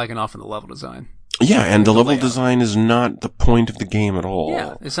slagging off on the level design. Yeah, and the level design is not the point of the game at all.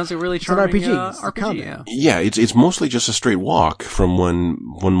 Yeah, it sounds like a really charming RPG. Yeah. Yeah, it's mostly just a straight walk from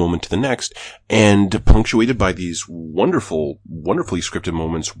one moment to the next, and punctuated by these wonderfully scripted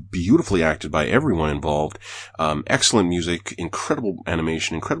moments, beautifully acted by everyone involved, excellent music, incredible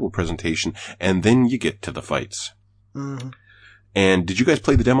animation, incredible presentation, and then you get to the fights. Mm-hmm. And did you guys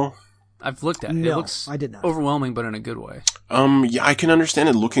play the demo? I've looked at it. No, it looks I did not. Overwhelming, but in a good way. Yeah, I can understand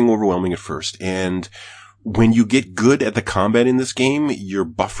it looking overwhelming at first. And when you get good at the combat in this game, you're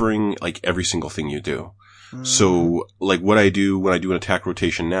buffering like every single thing you do. Mm. So like what I do when I do an attack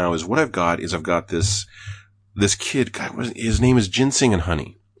rotation now is I've got this kid, God, his name is Ginseng and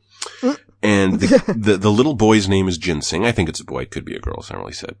Honey. And the little boy's name is Ginseng. I think it's a boy. It could be a girl. It's not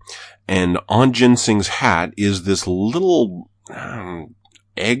really said. And on Ginseng's hat is this little,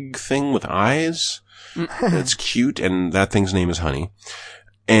 egg thing with eyes. That's cute, and that thing's name is Honey.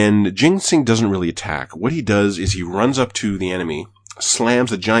 And Ginseng doesn't really attack. What he does is he runs up to the enemy,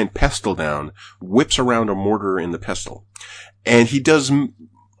 slams a giant pestle down, whips around a mortar in the pestle. And he does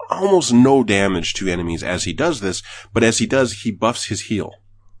almost no damage to enemies as he does this, but as he does, he buffs his heal.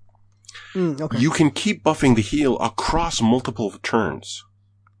 Okay. You can keep buffing the heal across multiple turns.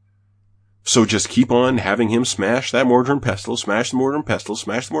 So just keep on having him smash that mortar and pestle, smash the mortar and pestle,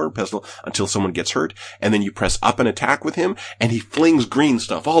 smash the mortar and pestle until someone gets hurt, and then you press up and attack with him, and he flings green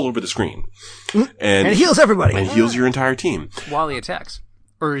stuff all over the screen. And heals everybody. And heals your entire team. While he attacks.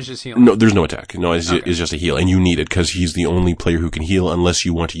 Or is just healing? No, there's no attack. No, it's just a heal. And you need it, because he's the only player who can heal unless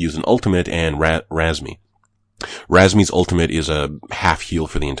you want to use an ultimate and Razmi. Razmi's ultimate is a half heal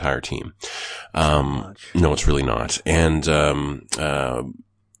for the entire team. No, it's really not. And,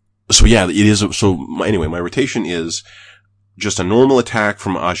 so yeah, it is. Anyway, my rotation is just a normal attack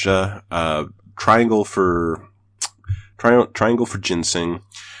from Aja, triangle for Ginseng,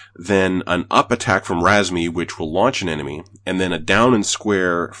 then an up attack from Razmi, which will launch an enemy, and then a down and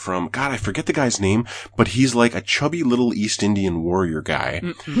square from, God, I forget the guy's name, but he's like a chubby little East Indian warrior guy,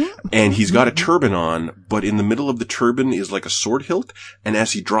 and he's got a turban on, but in the middle of the turban is like a sword hilt, and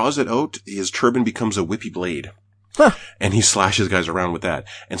as he draws it out, his turban becomes a whippy blade. Huh. And he slashes guys around with that.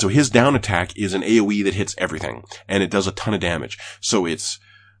 And so his down attack is an AoE that hits everything. And it does a ton of damage. So it's,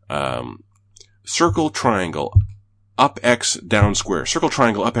 circle, triangle, up, X, down, square. Circle,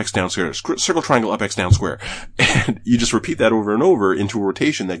 triangle, up, X, down, square. Circle, triangle, up, X, down, square. And you just repeat that over and over into a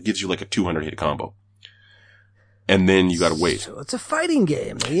rotation that gives you like a 200 hit combo. And then you gotta wait. So it's a fighting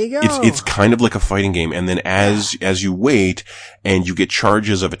game. There you go. It's kind of like a fighting game. And then as you wait and you get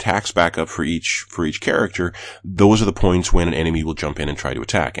charges of attacks back up for each character, those are the points when an enemy will jump in and try to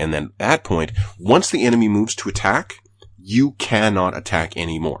attack. And then at that point, once the enemy moves to attack, you cannot attack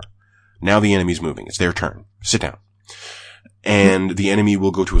anymore. Now the enemy's moving. It's their turn. Sit down. And the enemy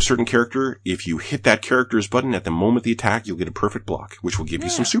will go to a certain character. If you hit that character's button at the moment of the attack, you'll get a perfect block, which will give you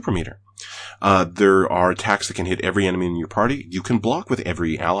some super meter. There are attacks that can hit every enemy in your party. You can block with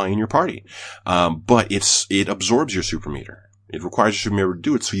every ally in your party. But it absorbs your super meter. It requires your super meter to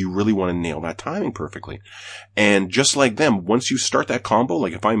do it, so you really want to nail that timing perfectly. And just like them, once you start that combo,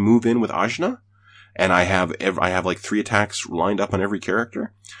 like if I move in with Ajna, and I have like 3 attacks lined up on every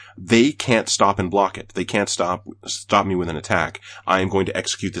character, they can't stop and block it. They can't stop me with an attack. I am going to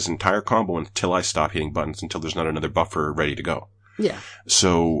execute this entire combo until I stop hitting buttons, until there's not another buffer ready to go. Yeah.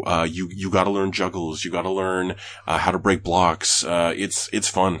 So, you gotta learn juggles. You gotta learn, how to break blocks. It's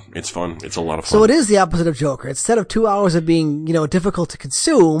fun. It's fun. It's a lot of fun. So it is the opposite of Joker. Instead of 2 hours of being, difficult to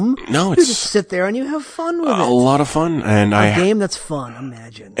consume, no, you just sit there and you have fun with it. A lot of fun. And a game that's fun,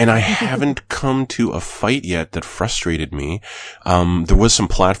 imagine. And I haven't come to a fight yet that frustrated me. There was some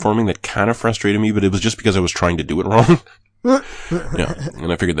platforming that kind of frustrated me, but it was just because I was trying to do it wrong. Yeah,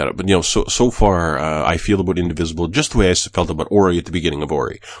 and I figured that out. But, so far, I feel about Indivisible just the way I felt about Ori at the beginning of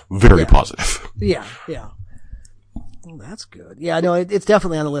Ori. Very positive. Yeah. Well, that's good. Yeah, no, it's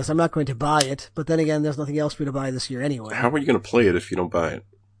definitely on the list. I'm not going to buy it, but then again, there's nothing else for me to buy this year anyway. How are you going to play it if you don't buy it?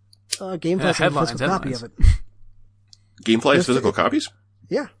 GameFly has a physical copy of it. GameFly has physical copies?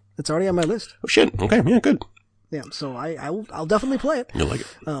 Yeah, it's already on my list. Oh shit, okay, yeah, good. Yeah, so I'll definitely play it. You'll like it.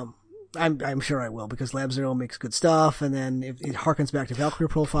 I'm sure I will, because Lab Zero makes good stuff, and then it harkens back to Valkyrie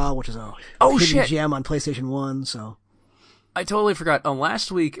Profile, which is a hidden gem on PlayStation 1, so. I totally forgot.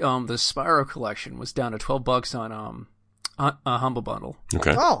 Last week, the Spyro collection was down to $12 Humble Bundle.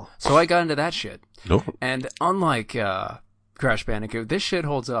 Okay. Oh. So I got into that shit. No. And unlike Crash Bandicoot, this shit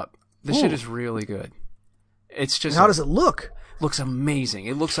holds up. This shit is really good. It's just... How does it look? Looks amazing.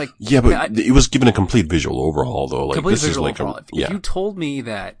 It looks like... Yeah, but it was given a complete visual overhaul, though. Like, complete this visual is like overhaul. If you told me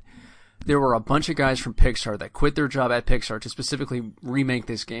that there were a bunch of guys from Pixar that quit their job at Pixar to specifically remake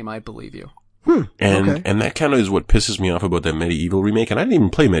this game, I believe you. And that kind of is what pisses me off about that Medieval remake. And I didn't even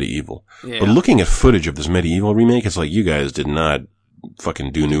play Medieval. Yeah. But looking at footage of this Medieval remake, it's like you guys did not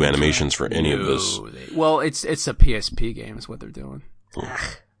fucking do new animations for any of this. Well, it's a PSP game is what they're doing.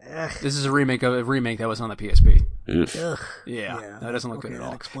 This is a remake that was on the PSP. Yeah, that doesn't look good at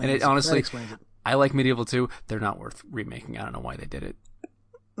all. And it honestly, I like Medieval 2. They're not worth remaking. I don't know why they did it.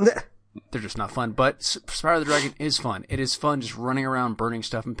 They're just not fun. But Spyro the Dragon is fun. It is fun just running around, burning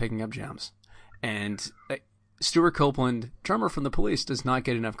stuff, and picking up gems. And Stuart Copeland, drummer from The Police, does not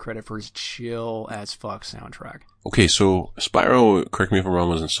get enough credit for his chill as fuck soundtrack. Okay, so Spyro, correct me if I'm wrong,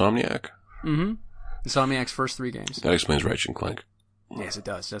 was Insomniac? Mm-hmm. Insomniac's first 3 games. That explains Ratchet and Clank. Yes, it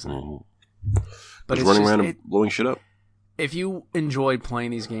does, doesn't it? Mm-hmm. But it's running around and blowing shit up. If you enjoyed playing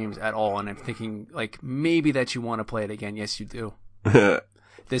these games at all, and I'm thinking like maybe that you want to play it again, yes, you do.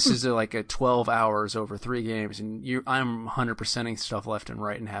 This is like a 12 hours over 3 games, and I'm 100%ing stuff left and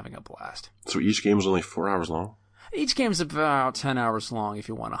right and having a blast. So each game is only 4 hours long? Each game's about 10 hours long if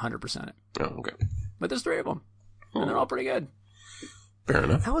you want 100% it. Oh, okay. But there's 3 of them, and they're all pretty good. Fair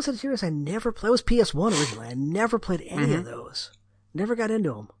enough. That was a series I never played. It was PS1 originally. I never played any of those. Never got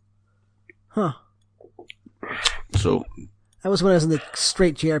into them. Huh. So that was when I was in the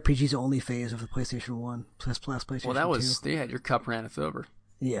straight JRPGs only phase of the PlayStation 1 plus PlayStation 2. Well, that was, your cup runneth over.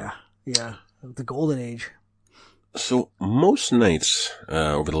 Yeah. The golden age. So most nights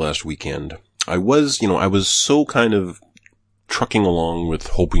over the last weekend, I was so kind of trucking along with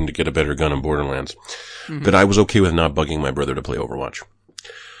hoping to get a better gun in Borderlands that I was okay with not bugging my brother to play Overwatch.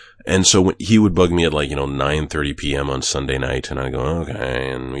 And so when he would bug me at 9:30 p.m. on Sunday night, and I'd go, okay,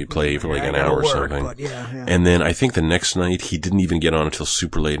 and we'd play for an hour or something. Yeah. And then I think the next night he didn't even get on until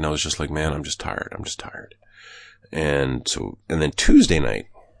super late, and I was just like, man, I'm just tired. And then Tuesday night,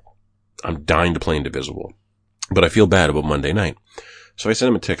 I'm dying to play Indivisible, but I feel bad about Monday night. So I sent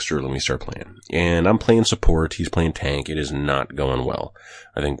him a text early when we start playing. And I'm playing support, he's playing tank, it is not going well.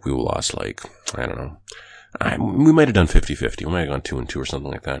 I think we lost I don't know. We might have done 50-50. We might have gone 2-2 or something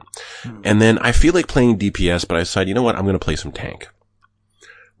like that. And then I feel like playing DPS, but I decided, you know what? I'm going to play some tank.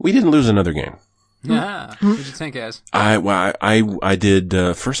 We didn't lose another game. Yeah. Who'd you think as? I did,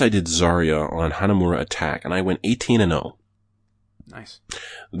 first I did Zarya on Hanamura Attack, and I went 18-0. Nice.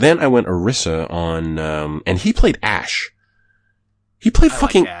 Then I went Orisa on, and he played Ashe. He played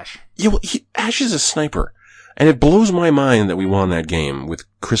fucking, like Ashe. Yeah, well, Ashe is a sniper. And it blows my mind that we won that game with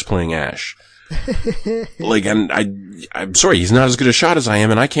Chris playing Ashe. And I'm sorry, he's not as good a shot as I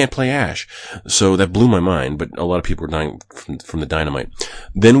am, and I can't play Ashe. So that blew my mind, but a lot of people were dying from the dynamite.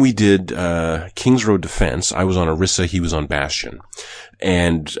 Then we did, King's Road Defense. I was on Orisa, he was on Bastion.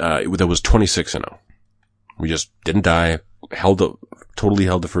 And, that was 26-0. We just didn't die, totally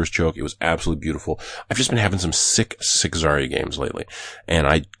held the first choke. It was absolutely beautiful. I've just been having some sick Zarya games lately. And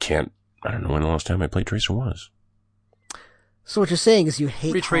I don't know when the last time I played Tracer was. So what you're saying is you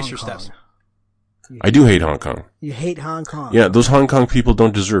hate Retrace Hong your Kong. steps. I do hate Hong Kong. You hate Hong Kong. Yeah, those Hong Kong people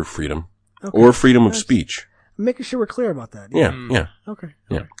don't deserve freedom. Okay. Or freedom of speech. I'm making sure we're clear about that. Yeah. Okay.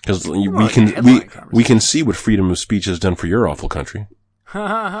 Yeah. Because we can see what freedom of speech has done for your awful country. You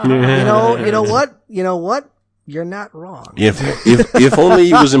know what? You're not wrong. If only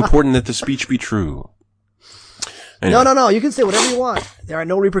it was important that the speech be true. Anyway. No. You can say whatever you want. There are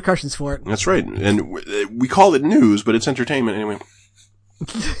no repercussions for it. That's right. And we call it news, but it's entertainment anyway.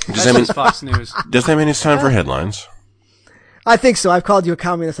 Does that mean Fox News? Does that mean it's time for headlines? I think so. I've called you a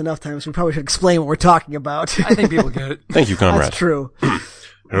communist enough times. We probably should explain what we're talking about. I think people get it. Thank you, comrade. That's true.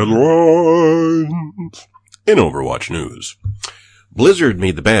 Headlines. In Overwatch news. Blizzard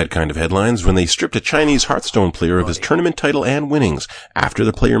made the bad kind of headlines when they stripped a Chinese Hearthstone player of his tournament title and winnings after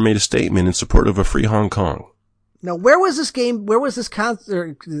the player made a statement in support of a free Hong Kong. Now, where was this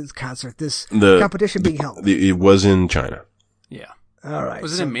competition being held? It was in China. Yeah. All right.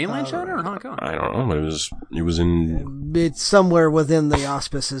 Was it in mainland China or in Hong Kong? I don't know, but it was in... It's somewhere within the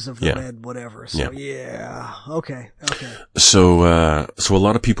auspices of the red whatever. So, yeah. Okay. So a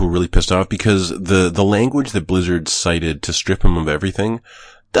lot of people were really pissed off because the language that Blizzard cited to strip him of everything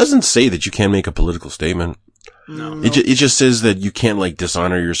doesn't say that you can't make a political statement. No. It just says that you can't,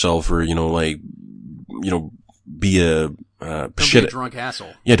 dishonor yourself or, be a Don't be a drunk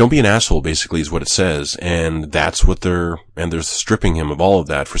asshole. Yeah, don't be an asshole, basically, is what it says. And that's what they're stripping him of all of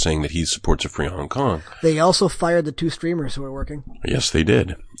that for saying that he supports a free Hong Kong. They also fired the 2 streamers who were working. Yes, they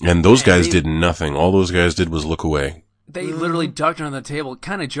did. And those guys did nothing. All those guys did was look away. They literally ducked under the table,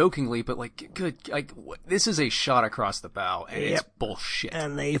 kind of jokingly, but this is a shot across the bow, and it's bullshit.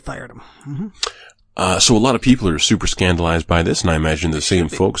 And they fired him. Mm-hmm. So a lot of people are super scandalized by this, and I imagine the same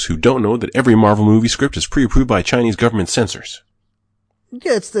folks who don't know that every Marvel movie script is pre-approved by Chinese government censors.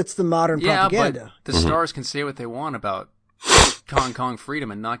 Yeah, it's the modern propaganda. Yeah, but the stars can say what they want about Hong Kong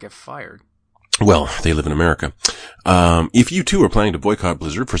freedom and not get fired. Well, they live in America. If you too are planning to boycott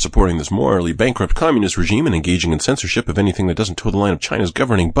Blizzard for supporting this morally bankrupt communist regime and engaging in censorship of anything that doesn't toe the line of China's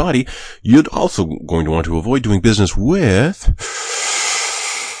governing body, you'd also going to want to avoid doing business with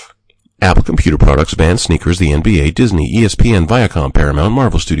Apple Computer Products, Vans, Sneakers, the NBA, Disney, ESPN, Viacom, Paramount,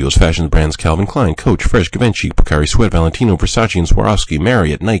 Marvel Studios, fashion brands Calvin Klein, Coach, Fresh, Givenchy, Pocari Sweat, Valentino, Versace and Swarovski,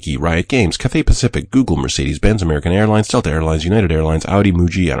 Marriott, Nike, Riot Games, Cathay Pacific, Google, Mercedes-Benz, American Airlines, Delta Airlines, United Airlines, Audi,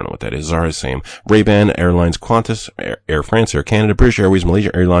 Muji, I don't know what that is, Zara, same, Ray-Ban Airlines, Qantas, Air France, Air Canada, British Airways,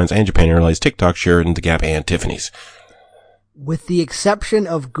 Malaysia Airlines, and Japan Airlines, TikTok, Sheraton, The Gap, and Tiffany's. With the exception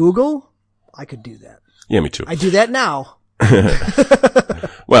of Google, I could do that. Yeah, me too. I do that now.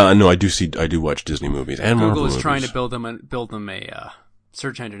 Well, no, I do watch Disney movies and Marvel movies. Google is trying to build them a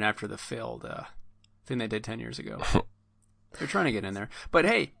search engine after the failed thing they did 10 years ago. They're trying to get in there. But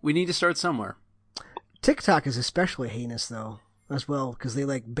hey, we need to start somewhere. TikTok is especially heinous though, as well, because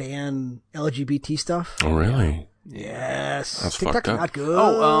they ban LGBT stuff. Oh, really? Yes. That's TikTok's fucked up. not good.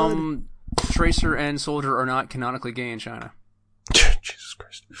 Oh, Tracer and Soldier are not canonically gay in China. Jesus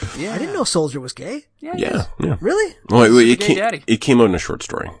Christ. Yeah. I didn't know Soldier was gay. Yeah. Really? Well, it came out in a short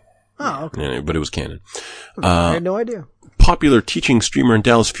story. Oh, okay. Yeah, but it was canon. I had no idea. Popular teaching streamer and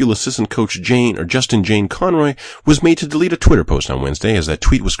Dallas Fuel assistant coach Justin Jane Conroy was made to delete a Twitter post on Wednesday as that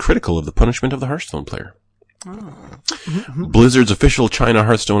tweet was critical of the punishment of the Hearthstone player. Blizzard's official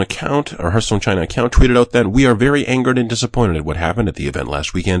Hearthstone China account tweeted out that we are very angered and disappointed at what happened at the event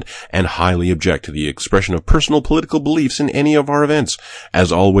last weekend and highly object to the expression of personal political beliefs in any of our events.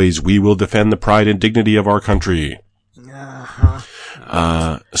 As always, we will defend the pride and dignity of our country.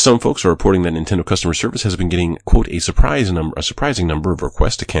 Some folks are reporting that Nintendo customer service has been getting, quote, a surprising number of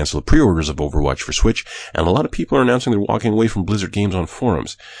requests to cancel pre-orders of Overwatch for Switch, and a lot of people are announcing they're walking away from Blizzard games on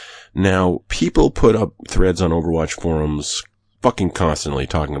forums. Now, people put up threads on Overwatch forums fucking constantly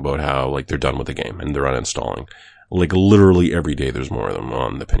talking about how, they're done with the game and they're uninstalling. Literally every day there's more of them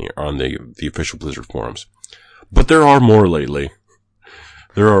on the official Blizzard forums. But there are more lately.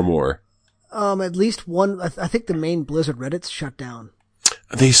 There are more. At least one, I think the main Blizzard Reddit's shut down.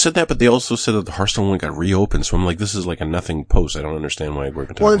 They said that, but they also said that the Hearthstone one got reopened, so I'm like, this is a nothing post. I don't understand why we're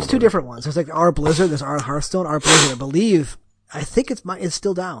talking about it. Well, it's two different ones. There's our Blizzard, there's our Hearthstone, our Blizzard, I think it's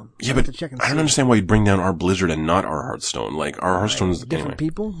still down. Yeah, but I don't understand why you'd bring down our Blizzard and not our Hearthstone. Our Hearthstone's different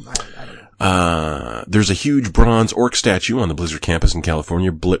people. I don't know. There's a huge bronze orc statue on the Blizzard campus in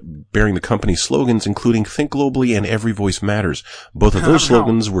California, bearing the company's slogans, including "Think Globally" and "Every Voice Matters." Both of those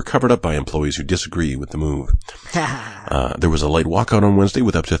slogans were covered up by employees who disagree with the move. There was a light walkout on Wednesday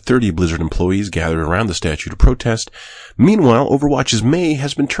with up to 30 Blizzard employees gathered around the statue to protest. Meanwhile, Overwatch's Mei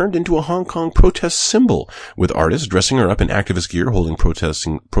has been turned into a Hong Kong protest symbol, with artists dressing her up in activist gear, holding protest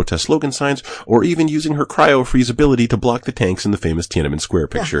slogan signs, or even using her cryo-freeze ability to block the tanks in the famous Tiananmen Square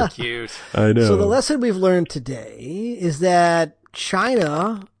picture. Cute. I know. So the lesson we've learned today is that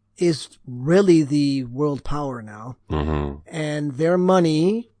China is really the world power now, and their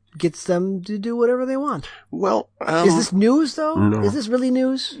money gets them to do whatever they want. Well, is this news though? No. Is this really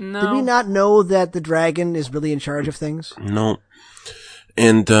news? No. Did we not know that the dragon is really in charge of things? No.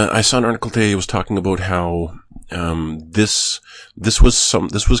 And I saw an article today that was talking about how this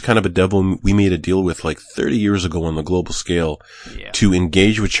was kind of a devil we made a deal with 30 years ago on the global scale to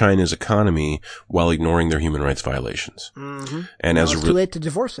engage with China's economy while ignoring their human rights violations. Mm-hmm. And it's too late to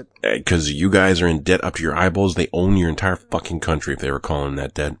divorce it. Because you guys are in debt up to your eyeballs. They own your entire fucking country if they were calling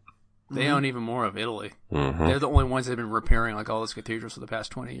that debt. They own even more of Italy. Mm-hmm. They're the only ones that have been repairing all those cathedrals for the past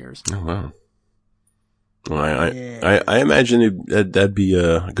 20 years. Oh, wow. Well, I imagine that'd be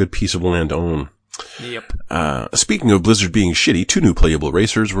a good piece of land to own. Yep. Speaking of Blizzard being shitty, 2 new playable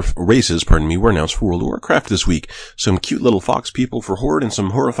races, were announced for World of Warcraft this week. Some cute little fox people for Horde and some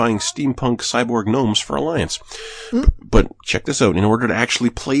horrifying steampunk cyborg gnomes for Alliance. But check this out. In order to actually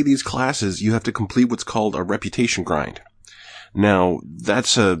play these classes, you have to complete what's called a reputation grind. Now,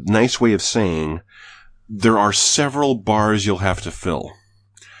 that's a nice way of saying there are several bars you'll have to fill.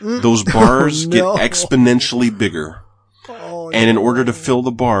 Those bars get exponentially bigger. And in order to fill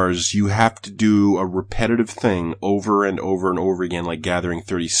the bars, you have to do a repetitive thing over and over and over again, like gathering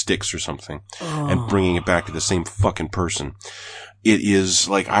 30 sticks or something and bringing it back to the same fucking person. It is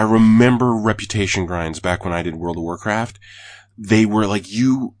like, I remember reputation grinds back when I did World of Warcraft. They were like,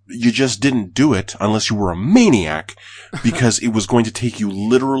 you just didn't do it unless you were a maniac, because it was going to take you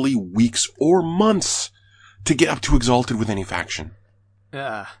literally weeks or months to get up to Exalted with any faction.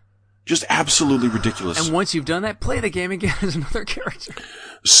 Yeah. Just absolutely ridiculous. And once you've done that, play the game again as another character.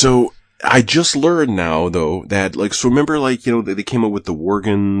 So, I just learned now, though, that, like, so remember, like, you know, they came up with the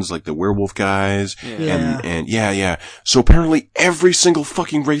Worgans, like the werewolf guys, and yeah. So apparently every single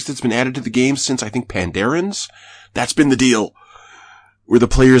fucking race that's been added to the game since, I think, Pandarans, that's been the deal. Where the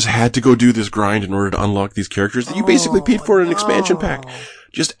players had to go do this grind in order to unlock these characters that you basically paid for in an expansion pack.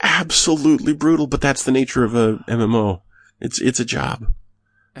 Just absolutely brutal, but that's the nature of a MMO. It's a job.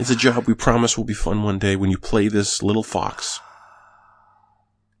 It's a job we promise will be fun one day when you play this little fox.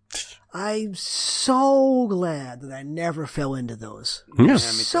 I'm so glad that I never fell into those. Yeah.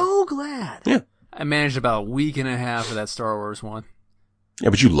 So glad. Yeah. I managed about a week and a half of that Star Wars one. Yeah,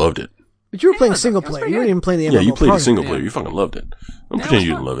 but you loved it. But you were playing single player. You weren't even playing the MMO. Yeah, you played part. the single player. You fucking loved it. Don't pretend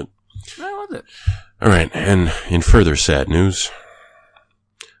you didn't love it. I loved it. All right, and in further sad news,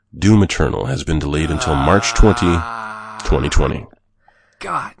 Doom Eternal has been delayed until March 20, 2020.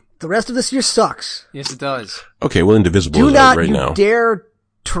 God. The rest of this year sucks. Yes, it does. Okay, well, Indivisible Do is not out right you now. dare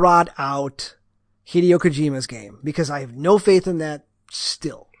trot out Hideo Kojima's game, because I have no faith in that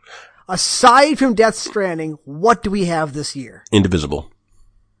still. Aside from Death Stranding, what do we have this year? Indivisible.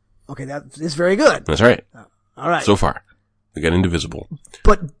 Okay, that is very good. That's right. All right. So far, we got Indivisible.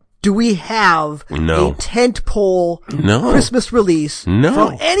 But do we have a tentpole Christmas release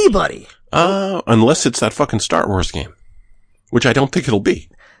from anybody? Unless it's that fucking Star Wars game, which I don't think it'll be.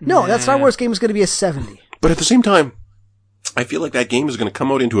 No, that Star Wars game is going to be a 70. But at the same time, I feel like that game is going to come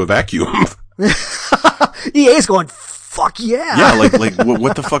out into a vacuum. EA's going, fuck yeah. Yeah, like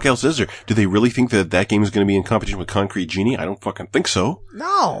what the fuck else is there? Do they really think that game is going to be in competition with Concrete Genie? I don't fucking think so.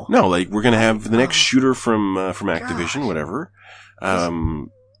 No, like we're going to have the next shooter from Activision, whatever.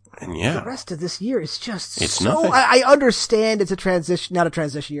 And yeah. The rest of this year is just it's so... nothing. I understand it's a transition, not a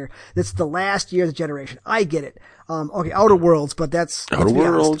transition year. It's the last year of the generation. I get it. Okay, Outer Worlds, but that's... Outer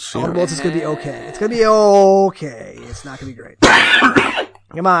Worlds, Outer Worlds is going to be okay. It's going to be okay. It's not going to be great.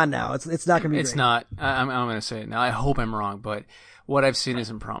 Come on now. It's not going to be great. It's not. I'm going to say it now. I hope I'm wrong, but what I've seen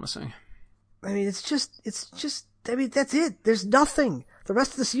isn't promising. I mean, it's just, I mean, that's it. There's nothing. The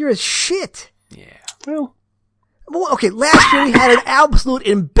rest of this year is shit. Yeah. Well, okay, last year we had an absolute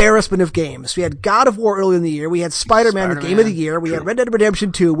embarrassment of games. We had God of War early in the year. We had Spider-Man, the game of the year. We had Red Dead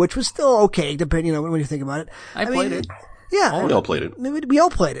Redemption 2, which was still okay, depending, when you think about it. I played it. Yeah. We all played it. We all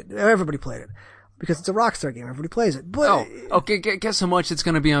played it. Everybody played it. Because it's a Rockstar game. Everybody plays it. But, okay, guess how much it's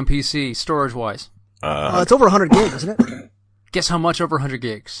going to be on PC, storage-wise? it's over 100 gigs, isn't it? Guess how much over 100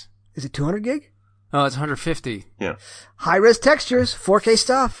 gigs? Is it 200 gig? Oh, it's 150. Yeah. High-res textures, 4K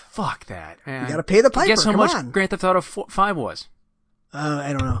stuff. Fuck that, man. You gotta pay the piper. Guess how Come much on. Grand Theft Auto 5 was?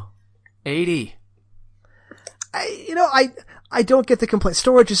 I don't know. 80. I don't get the complaint.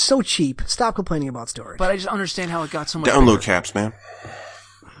 Storage is so cheap. Stop complaining about storage. But I just understand how it got so much Download bigger. caps, man.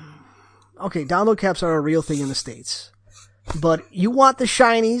 Okay, download caps are a real thing in the States. But you want the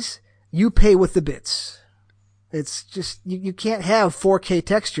shinies, you pay with the bits. It's just, you can't have 4K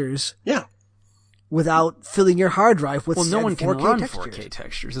textures. Yeah. Without filling your hard drive with no one can 4K run textures. 4K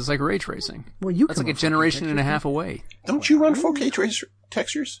textures. It's like ray tracing. Well, you That's can like a run 4K generation and a textures. half away. Don't you run 4K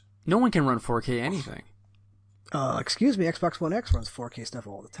textures? No one can run 4K anything. Excuse me, Xbox One X runs 4K stuff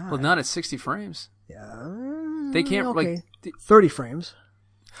all the time. Well, not at 60 frames. Yeah. They can't, okay. like... 30 frames.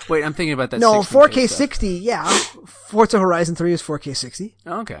 Wait, I'm thinking about that. No, 60K 4K stuff. 60, yeah. Forza Horizon 3 is 4K 60.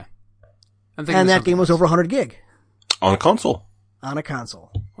 Oh, okay. I'm thinking And of that game was something over 100 gig. On a console. On a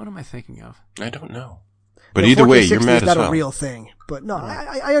console. else. What am I thinking of? I don't know. But either way, you're mad as is not hell. a real thing. But no,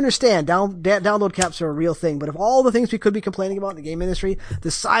 I understand. Download caps are a real thing. But of all the things we could be complaining about in the game industry,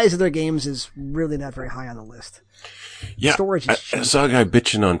 the size of their games is really not very high on the list. Yeah, Storage is cheap. I saw a guy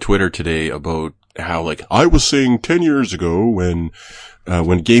bitching on Twitter today about how, like, I was saying 10 years ago when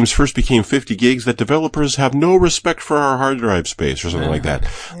games first became 50 gigs that developers have no respect for our hard drive space or something like that.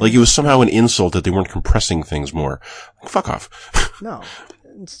 Like it was somehow an insult that they weren't compressing things more. Fuck off. No,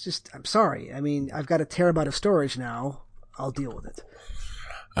 it's just, I'm sorry. I mean, I've got a terabyte of storage now. I'll deal with it.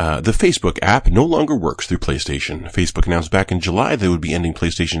 The Facebook app no longer works through PlayStation. Facebook announced back in July they would be ending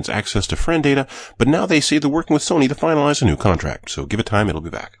PlayStation's access to friend data, but now they say they're working with Sony to finalize a new contract. So give it time, it'll be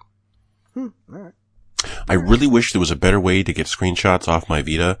back. All right. I really wish there was a better way to get screenshots off my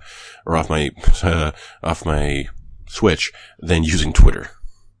Vita or off my Switch than using Twitter.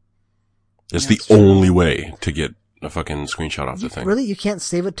 It's the only way to get a fucking screenshot off the thing. Really? You can't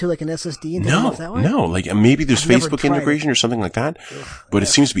save it to like an SSD and take it off that way? No. Like maybe there's Facebook integration or something like that, but it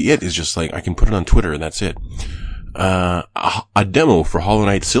seems to be it's just like I can put it on Twitter and that's it. A demo for Hollow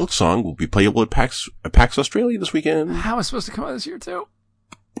Knight Silksong will be playable at PAX Australia this weekend. How is it supposed to come out this year too?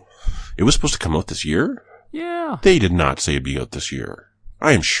 It was supposed to come out this year? Yeah. They did not say it'd be out this year.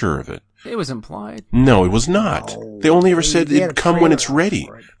 I am sure of it. It was implied. No, it was not. They only ever said it'd come when it's ready.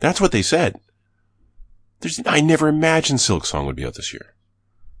 That's what they said. I never imagined Silksong would be out this year.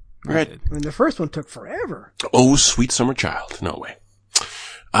 Right? I mean, the first one took forever. Oh, Sweet Summer Child. No way.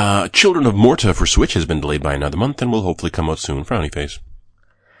 Children of Morta for Switch has been delayed by another month and will hopefully come out soon. Frowny face.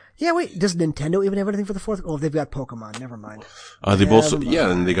 Yeah, wait, does Nintendo even have anything for the fourth? Oh, they've got Pokemon. Never mind. They've also,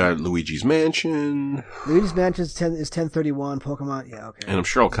 and they got Luigi's Mansion. Luigi's Mansion is 1031. Pokemon, yeah, okay. And I'm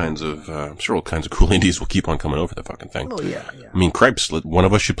sure all kinds of cool indies will keep on coming over the fucking thing. Oh, yeah. I mean, cripes, one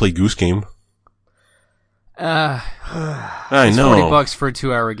of us should play Goose Game. I know. $40 for a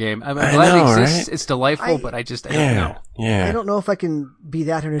 2-hour game. I'm glad it exists. Right? It's delightful, but I don't know. Yeah. I don't know if I can be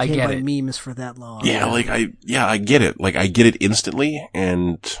that entertained by memes for that long. Yeah, I get it. Like, I get it instantly,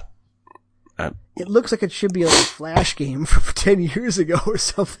 and it looks like it should be like a Flash game from 10 years ago or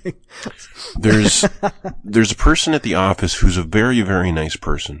something. There's a person at the office who's a very, very nice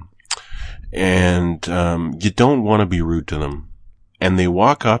person, and you don't want to be rude to them. And they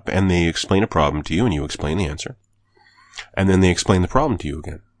walk up and they explain a problem to you, and you explain the answer. And then they explain the problem to you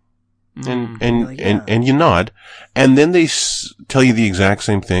again. And you nod. And then they tell you the exact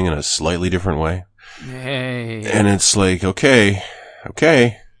same thing in a slightly different way. Hey. And it's like, okay.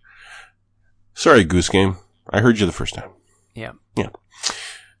 Sorry, Goose Game. I heard you the first time. Yeah.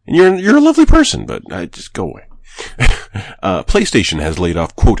 And you're a lovely person, but just go away. PlayStation has laid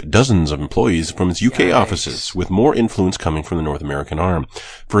off, quote, dozens of employees from its UK offices, with more influence coming from the North American arm.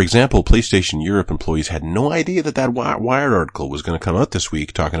 For example, PlayStation Europe employees had no idea that Wired article was going to come out this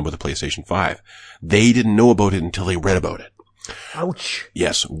week talking about the PlayStation 5. They didn't know about it until they read about it. Ouch.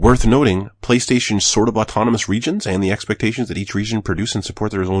 Yes, worth noting, PlayStation's sort of autonomous regions and the expectations that each region produce and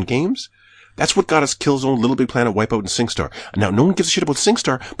support their own games. That's what got us Killzone, Little Big Planet, Wipeout, and SingStar. Now, no one gives a shit about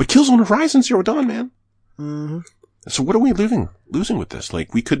SingStar, but Killzone, Horizon Zero Dawn, man. Mm-hmm. So what are we losing with this?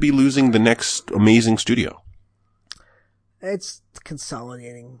 Like, we could be losing the next amazing studio. It's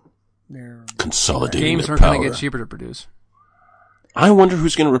consolidating their games their aren't power. going to get cheaper to produce. I wonder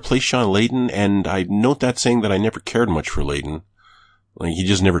who's going to replace Sean Layden, and I note that saying that I never cared much for Layden. Like, he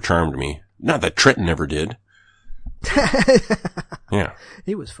just never charmed me. Not that Trenton never did. Yeah.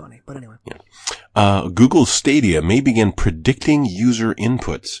 He was funny, but anyway. Yeah. Google Stadia may begin predicting user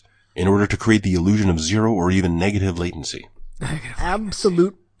inputs in order to create the illusion of zero or even negative latency.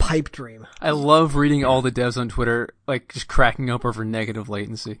 Absolute pipe dream. I love reading all the devs on Twitter, like, just cracking up over negative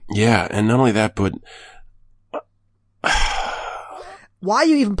latency. Yeah, and not only that, but why are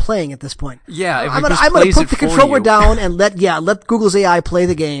you even playing at this point? Yeah, I'm gonna put the controller down and let Google's AI play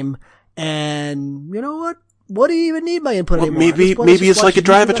the game, and you know what? What do you even need my input anymore? Maybe it's like a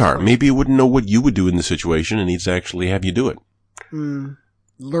Drivatar. Maybe it wouldn't know what you would do in the situation and needs to actually have you do it.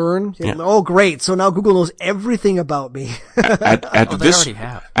 Learn. Yeah. Oh, great. So now Google knows everything about me.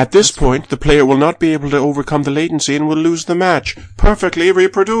 At this point, the player will not be able to overcome the latency and will lose the match. Perfectly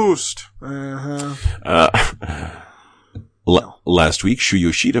reproduced. Last week, Shu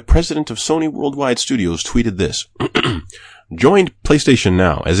Yoshida, president of Sony Worldwide Studios, tweeted this. Joined PlayStation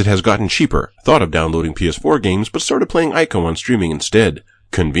Now as it has gotten cheaper. Thought of downloading PS4 games, but started playing Ico on streaming instead.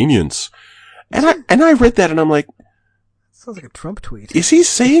 Convenience. And I read that and I'm like, sounds like a Trump tweet. Is he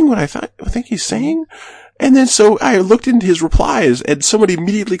saying what I think he's saying? And then so I looked into his replies and somebody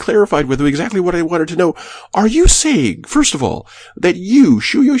immediately clarified with him exactly what I wanted to know. Are you saying, first of all, that you,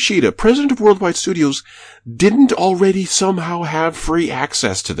 Shu Yoshida, president of Worldwide Studios, didn't already somehow have free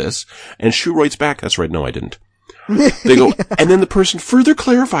access to this? And Shu writes back, that's right, no, I didn't. They go, and then the person further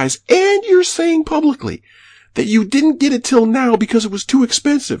clarifies, and you're saying publicly that you didn't get it till now because it was too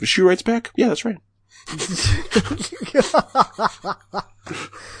expensive. Shu writes back, yeah, that's right.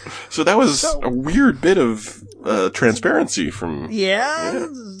 So that was a weird bit of transparency from. Yeah,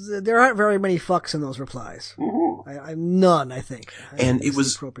 there aren't very many fucks in those replies. Mm-hmm. None, I think. And it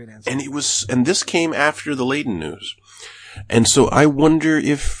was, and this came after the Layden news, and so I wonder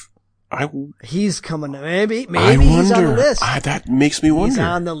if he's coming. Maybe he's on the list. That makes me wonder. He's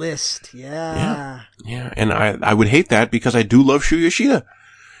on the list. Yeah. And I would hate that because I do love Shu Yoshida.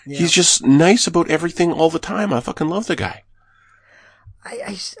 Yeah. He's just nice about everything all the time. I fucking love the guy.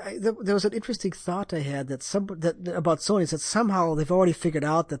 There was an interesting thought I had about Sony, that somehow they've already figured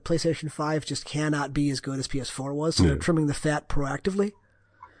out that PlayStation 5 just cannot be as good as PS4 was, so they're trimming the fat proactively.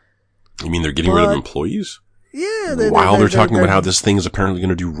 You mean they're getting rid of employees? Yeah. While they're talking about how this thing is apparently going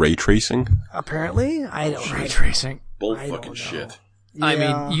to do ray tracing? Apparently? I don't know. Ray tracing. Bull fucking shit. Yeah. I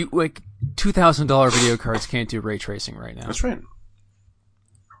mean, you like $2,000 video cards can't do ray tracing right now. That's right.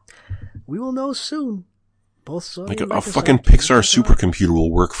 We will know soon. Both Sony like and a fucking Pixar supercomputer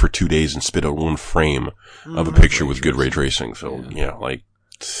will work for 2 days and spit out one frame of a picture with good ray tracing. So yeah, like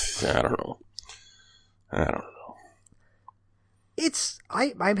I don't know.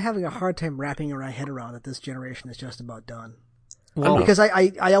 I'm having a hard time wrapping my head around that this generation is just about done. Well, because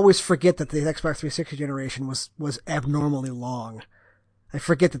I always forget that the Xbox 360 generation was abnormally long. I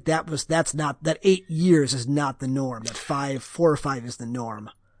forget that 8 years is not the norm. That 4 or 5 is the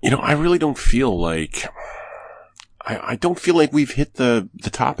norm. You know, I really don't feel like I don't feel like we've hit the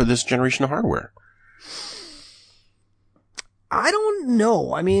top of this generation of hardware. I don't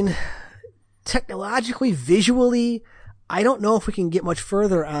know. I mean, technologically, visually, I don't know if we can get much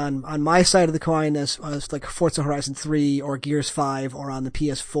further on my side of the coin as like Forza Horizon 3 or Gears 5 or on the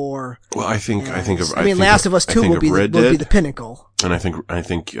PS4. Well, I think Last of Us 2 will be the pinnacle. And I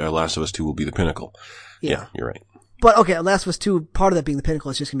think Last of Us 2 will be the pinnacle. Yeah, you're right. But okay, Last of Us 2, part of that being the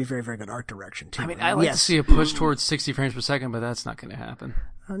pinnacle is just going to be very, very good art direction too. I mean, I like to see a push towards 60 frames per second, but that's not going to happen.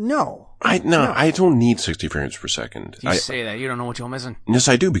 No. I don't need 60 frames per second. You say that. You don't know what you're missing. Yes,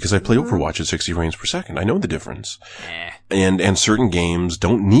 I do, because I play Overwatch at 60 frames per second. I know the difference. And certain games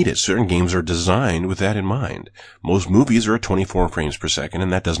don't need it. Certain games are designed with that in mind. Most movies are at 24 frames per second,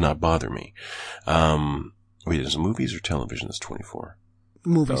 and that does not bother me. Wait, is it movies or television that's 24?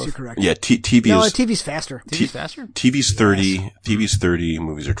 Movies, both. You're correct. Yeah, TV no, is... TV's faster. TV's faster? TV's 30, yes. TV's 30,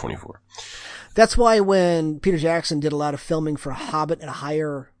 movies are 24. That's why when Peter Jackson did a lot of filming for Hobbit at a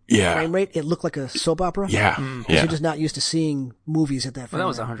higher frame rate, it looked like a soap opera. Yeah. Because you're just not used to seeing movies at that frame rate.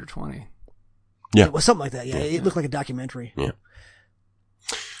 Well, that was rate. 120. Yeah. It was something like that, yeah. It looked like a documentary. Yeah.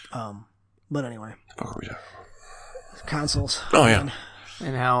 But anyway. Consoles. Oh, yeah.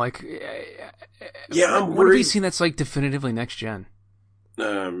 And how, like... I'm what have you seen that's, like, definitively next gen?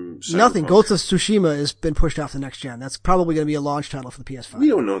 Nothing. Ghost of Tsushima has been pushed off the next gen. That's probably going to be a launch title for the PS5. We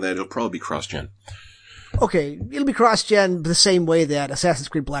don't know that. It'll probably be cross-gen. Okay, it'll be cross-gen the same way that Assassin's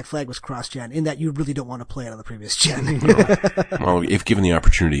Creed Black Flag was cross-gen, in that you really don't want to play it on the previous gen. Well, if given the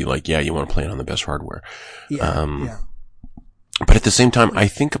opportunity, you want to play it on the best hardware. Yeah. But at the same time, I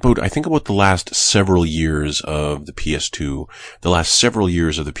think about the last several years of the PS2, the last several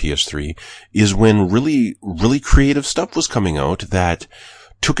years of the PS3, is when really, really creative stuff was coming out that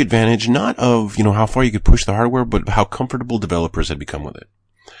took advantage not of, how far you could push the hardware, but how comfortable developers had become with it.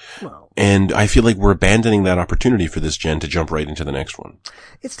 Well, and I feel like we're abandoning that opportunity for this gen to jump right into the next one.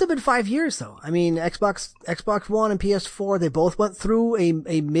 It's still been 5 years though. I mean, Xbox One and PS4, they both went through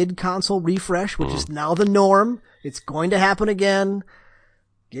a mid-console refresh, which is now the norm. It's going to happen again.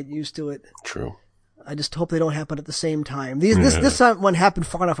 Get used to it. True. I just hope they don't happen at the same time. This one happened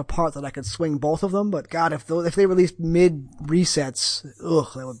far enough apart that I could swing both of them, but God, if they released mid-resets,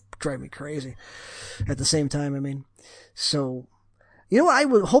 that would drive me crazy. At the same time, I mean. So, you know what I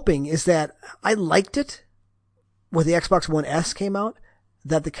was hoping is that I liked it when the Xbox One S came out,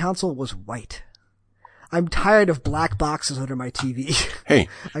 that the console was white. I'm tired of black boxes under my TV. Hey,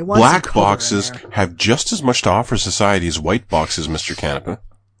 black boxes have just as much to offer society as white boxes, Mr. Canepa.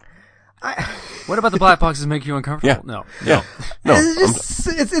 What about the black boxes make you uncomfortable? No.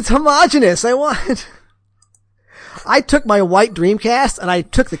 It's homogenous. I took my white Dreamcast and I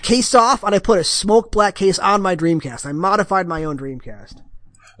took the case off and I put a smoke black case on my Dreamcast. I modified my own Dreamcast.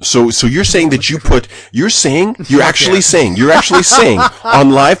 So you're saying that you're actually saying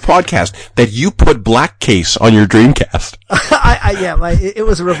on live podcast that you put black case on your Dreamcast. It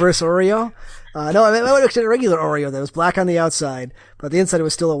was a reverse Oreo. No, I mean, I would have a regular Oreo that was black on the outside, but the inside it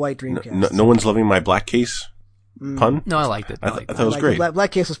was still a white Dreamcast. No one's loving my black case pun? No, I liked it. I thought it was great. Black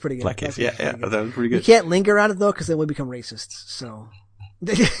case was pretty good. Black case, yeah, that was pretty good. You can't linger on it though, because then we become racists, so.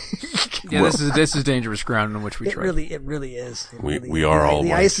 Yeah, this is dangerous ground on which we tread. It really is. We are all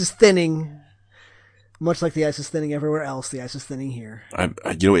the ice is thinning, much like the ice is thinning everywhere else. The ice is thinning here.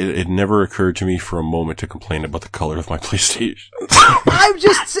 It never occurred to me for a moment to complain about the color of my PlayStation.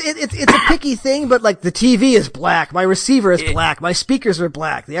 It's a picky thing, but like the TV is black, my receiver is black, my speakers are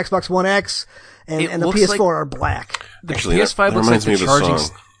black, the Xbox One X and the PS4 are black. Actually, PS5 looks like the charging.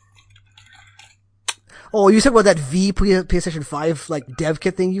 Oh, you talking about that PlayStation 5 like dev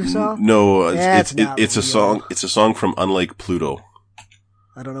kit thing you saw? No, it's a song. It's a song from Unlike Pluto.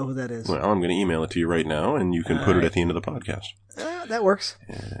 I don't know who that is. Well, I'm going to email it to you right now, and you can put it at the end of the podcast. That works.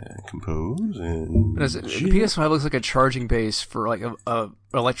 Compose and... The PS5 looks like a charging base for like a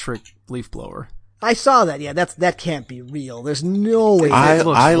electric leaf blower. I saw that. Yeah, that can't be real. There's no way. I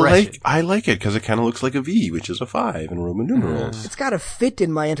like it because it kind of looks like a V, which is a 5 in Roman numerals. It's got to fit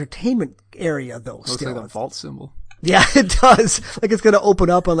in my entertainment area, though. Looks like a vault symbol. Yeah, it does. Like it's going to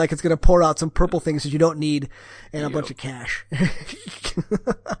open up and like it's going to pour out some purple things that you don't need and a bunch of cash.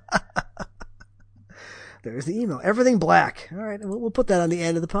 There's the email. Everything black. All right, we'll put that on the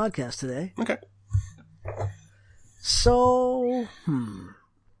end of the podcast today. Okay. So,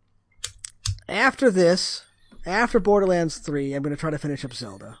 after Borderlands 3, I'm going to try to finish up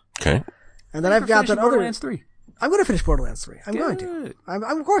Zelda. Okay. And then I've got that other... Borderlands 3. I'm going to finish Borderlands 3. I'm going to.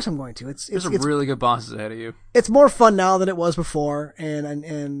 Of course I'm going to. There's some really good bosses ahead of you. It's more fun now than it was before,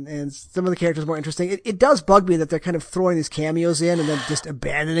 and some of the characters are more interesting. It does bug me that they're kind of throwing these cameos in and then just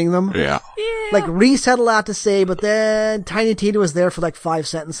abandoning them. Yeah. Like, Reese had a lot to say, but then Tiny Tina was there for like 5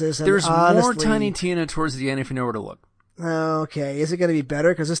 sentences. And there's honestly, more Tiny Tina towards the end if you know where to look. Okay, is it going to be better?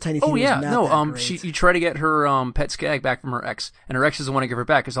 Because this Tiny Tina is not that great. You try to get her pet skag back from her ex, and her ex doesn't want to give her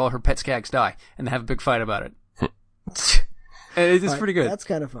back because all her pet skags die, and they have a big fight about it. And it's pretty good. That's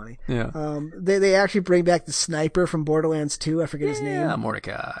kind of funny. Yeah. They actually bring back the sniper from Borderlands 2. I forget his name. Yeah,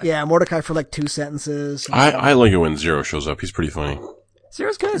 Mordecai. Yeah, Mordecai for like 2 sentences. I like it when Zero shows up. He's pretty funny.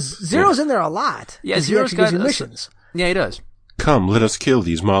 Zero's good. Zero's in there a lot. Yeah, Zero's got missions. Yeah, he does. Come, let us kill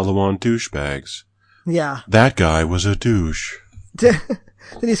these Malawan douchebags. Yeah. That guy was a douche. Then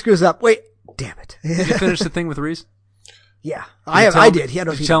he screws up. Wait, damn it. Did you finish the thing with Reese? Yeah, I did. He had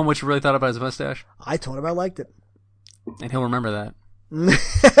no. Did you tell him what you really thought about his mustache? I told him I liked it. And he'll remember that.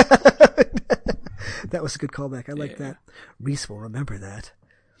 That was a good callback. I like that. Reese will remember that.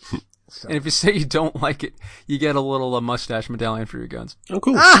 So. And if you say you don't like it, you get a little mustache medallion for your guns. Oh,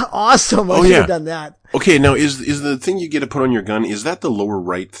 cool. Awesome. I should have done that. Okay, now is the thing you get to put on your gun, is that the lower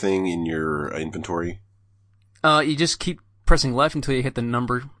right thing in your inventory? You just keep pressing left until you hit the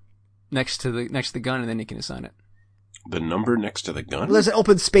number next to the gun, and then you can assign it. The number next to the gun? Well, there's an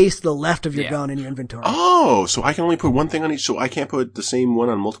open space to the left of your gun in your inventory. Oh, so I can only put one thing on each, so I can't put the same one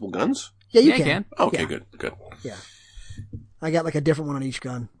on multiple guns? Yeah, you can. Okay, good. Yeah. I got like a different one on each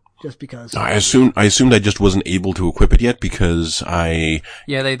gun, just because. I assumed I just wasn't able to equip it yet because I...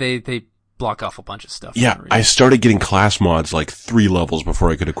 Yeah, they block off a bunch of stuff. Yeah, I started getting class mods like 3 levels before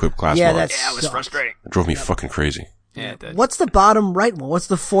I could equip class mods. It was frustrating. It drove me fucking crazy. Yeah, it did. What's the bottom right one? What's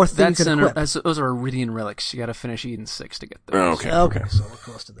the fourth thing you can equip? Those are Iridian relics. You got to finish Eden 6 to get those. Okay. So we're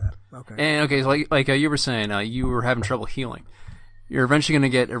close to that. Okay. And so like you were saying, you were having trouble healing. You're eventually going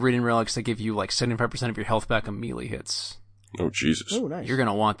to get Iridian relics that give you like 75% of your health back on melee hits. Oh, Jesus. Oh, nice. You're going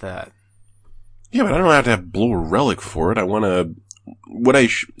to want that. Yeah, but I don't have to blow a relic for it. I want to...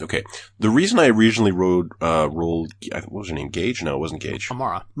 Okay. The reason I originally rolled, what was her name? Gage? No, it wasn't Gage.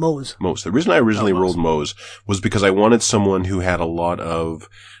 Amara. Mose. The reason I originally rolled Mose was because I wanted someone who had a lot of,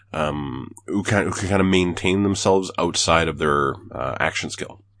 who could kind of maintain themselves outside of their, action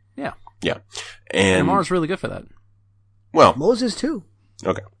skill. Yeah. Yeah. And Amara's really good for that. Well. Mose is too.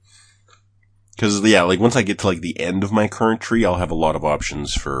 Okay. Cause, yeah, like once I get to like the end of my current tree, I'll have a lot of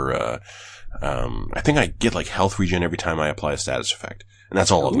options for, I think I get like health regen every time I apply a status effect. And that's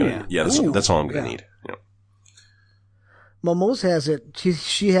all I'm gonna, that's all I'm gonna need. Yeah. Well, Mose has it,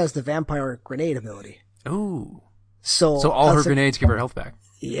 she has the vampire grenade ability. Ooh. So all her grenades give her health back.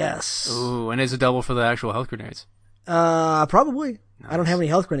 Yes. Ooh, and is it double for the actual health grenades? Probably. Nice. I don't have any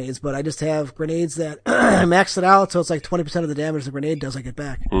health grenades, but I just have grenades that I maxed it out, so it's like 20% of the damage the grenade does I get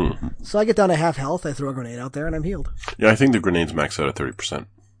back. Mm-hmm. So I get down to half health, I throw a grenade out there, and I'm healed. Yeah, I think the grenades max out at 30%.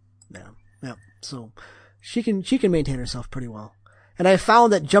 Yeah. So she can maintain herself pretty well. And I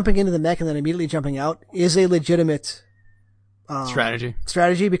found that jumping into the mech and then immediately jumping out is a legitimate strategy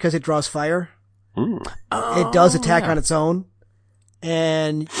because it draws fire. It does attack on its own.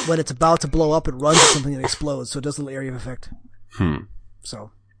 And when it's about to blow up, it runs at something that explodes, so it does a little area of effect.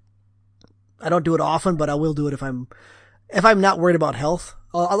 So I don't do it often, but I will do it if I'm not worried about health.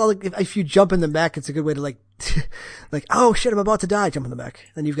 If you jump in the mech, it's a good way to like, oh shit, I'm about to die. Jump in the mech.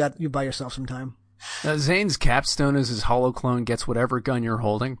 Then you buy yourself some time. Zane's capstone is his hollow clone gets whatever gun you're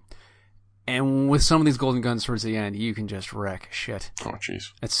holding. And with some of these golden guns towards the end, you can just wreck shit. Oh, jeez.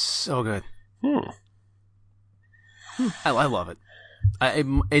 It's so good. I love it.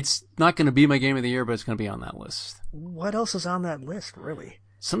 It's not going to be my game of the year, but it's going to be on that list. What else is on that list, really?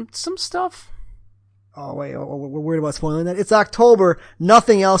 Some stuff. Oh, wait, we're worried about spoiling that. It's October.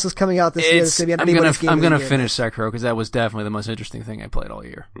 Nothing else is coming out this year. I'm going to finish Sekiro because that was definitely the most interesting thing I played all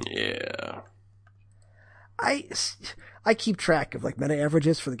year. Yeah. I keep track of like meta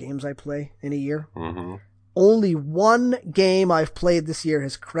averages for the games I play in a year. Mm-hmm. Only one game I've played this year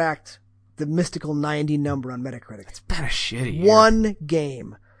has cracked the mystical 90 number on Metacritic. It's been a shitty year. One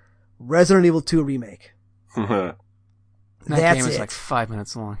game. Resident Evil 2 Remake. That That's game is it. like 5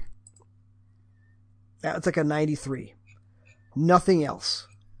 minutes long. It's like a 93. Nothing else.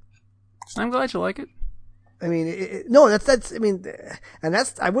 I'm glad you like it. I mean, no, that's, I mean, and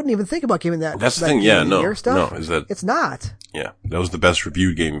that's, I wouldn't even think about giving that. That's the that thing, yeah, game of the no, year stuff. no, is that, It's not. yeah, that was the best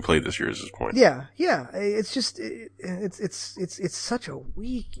reviewed game you played this year, is his point. Yeah, yeah. It's just, it's such a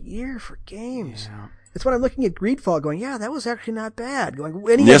weak year for games. Yeah. It's when I'm looking at Greedfall going, yeah, that was actually not bad. Going,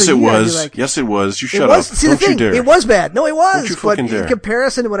 any Yes, other it year, I'd be was. like, Yes, it was. You it shut was, up. see, Don't the thing, you dare. it was bad. No, it was. you But fucking in dare.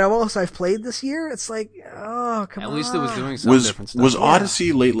 comparison to what else I've played this year, it's like, oh, come on. At least it was doing some Was different stuff. was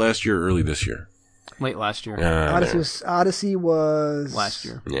Odyssey late last year or early this year? Late last year. Odyssey was Last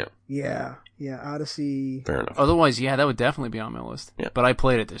year. Yeah, Yeah, Odyssey. fair enough. Otherwise, yeah, that would definitely be on my list. Yeah. But I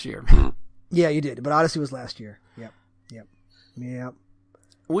played it this year. Yeah, you did, but Odyssey was last year. Yep.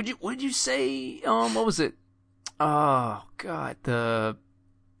 Would you say what was it? Oh god, the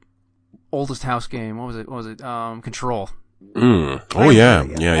oldest house game. What was it? Control. Oh yeah,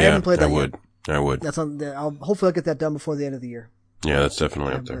 I yeah. haven't played that I would. That's on. Hopefully I'll get that done before the end of the year. Yeah, that's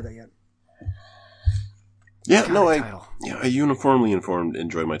definitely I up haven't played there. that yet. Yeah, God, no, title. I uniformly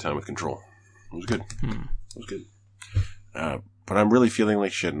enjoyed my time with Control. It was good. It was good. But I'm really feeling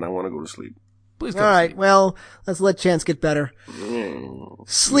like shit, and I want to go to sleep. Please All go. right, well, let's let Chance get better.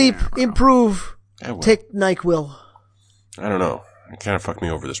 Sleep, improve, I will. take NyQuil. I don't know. It kind of fucked me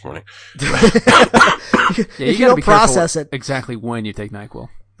over this morning. Yeah, If you gotta don't be careful process it. exactly when you take NyQuil.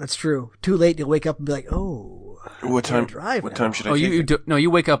 That's true. Too late, you'll wake up and be like, oh. What time? drive What now. time should I Oh, take it? no, you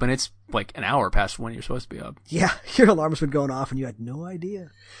wake up and it's like an hour past when you're supposed to be up. Yeah, your alarm's been going off and you had no idea.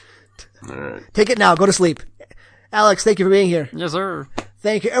 All right. Take it now. Go to sleep. Alex, thank you for being here. Yes, sir.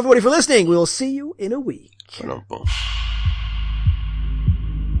 Thank you, everybody, for listening. We will see you in a week. Ba-dum-bum.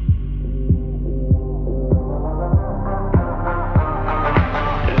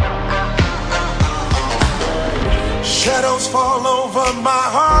 Shadows fall over my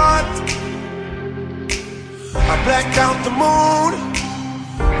heart. I black out the moon.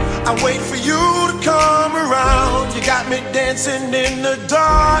 I wait for you to come around. You got me dancing in the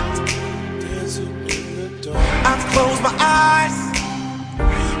dark. I've closed my eyes,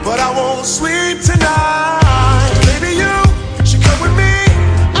 but I won't sleep tonight. Baby, you should come with me.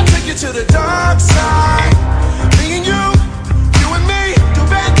 I'll take you to the dark side. Me and you and me, do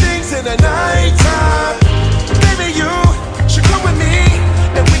bad things in the nighttime. Baby, you should come with me,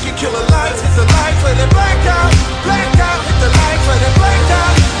 and we can kill a light, hit the light, let it black out, hit the light, let it black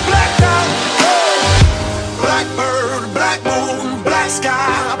out. Blackbird, black moon, black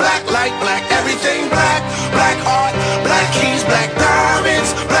sky, black light, black everything, black heart, black keys, black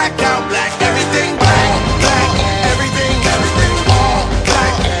diamonds, black out, black everything, black everything, all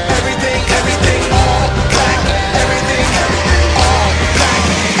black, everything, all black, everything, all black,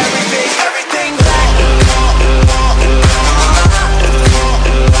 everything, black.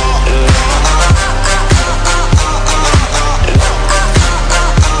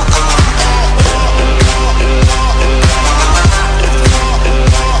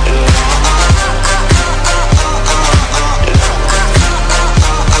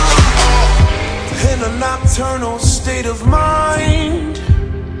 In a nocturnal state of mind,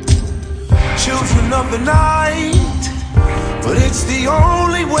 children of the night, but it's the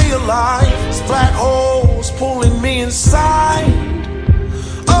only way of life. It's black holes pulling me inside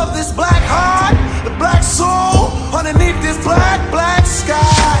of this black heart, the black soul underneath this black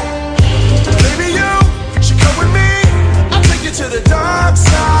sky. Baby, you should come with me. I'll take you to the dark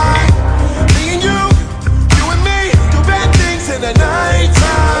side. Me and you and me, do bad things in the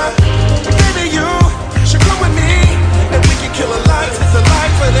nighttime. Baby, you should come with me, and we can kill a light, hit the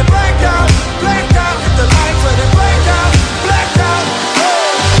light, let it black out, hit the light, let it black out.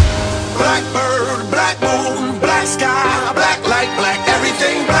 Blackbird, black moon, black sky, black light, black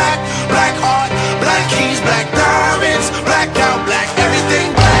everything, black heart, black keys, black diamonds, black out, black everything.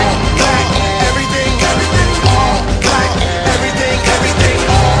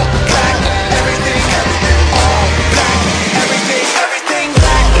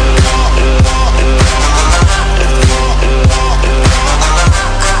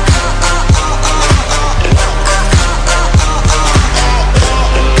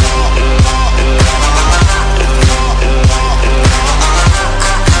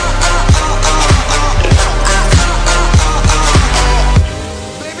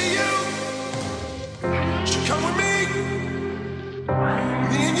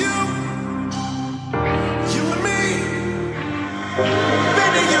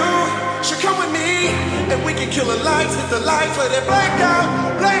 lights, hit the lights, let it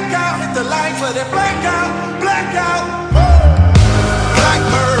black out, hit the lights, let it black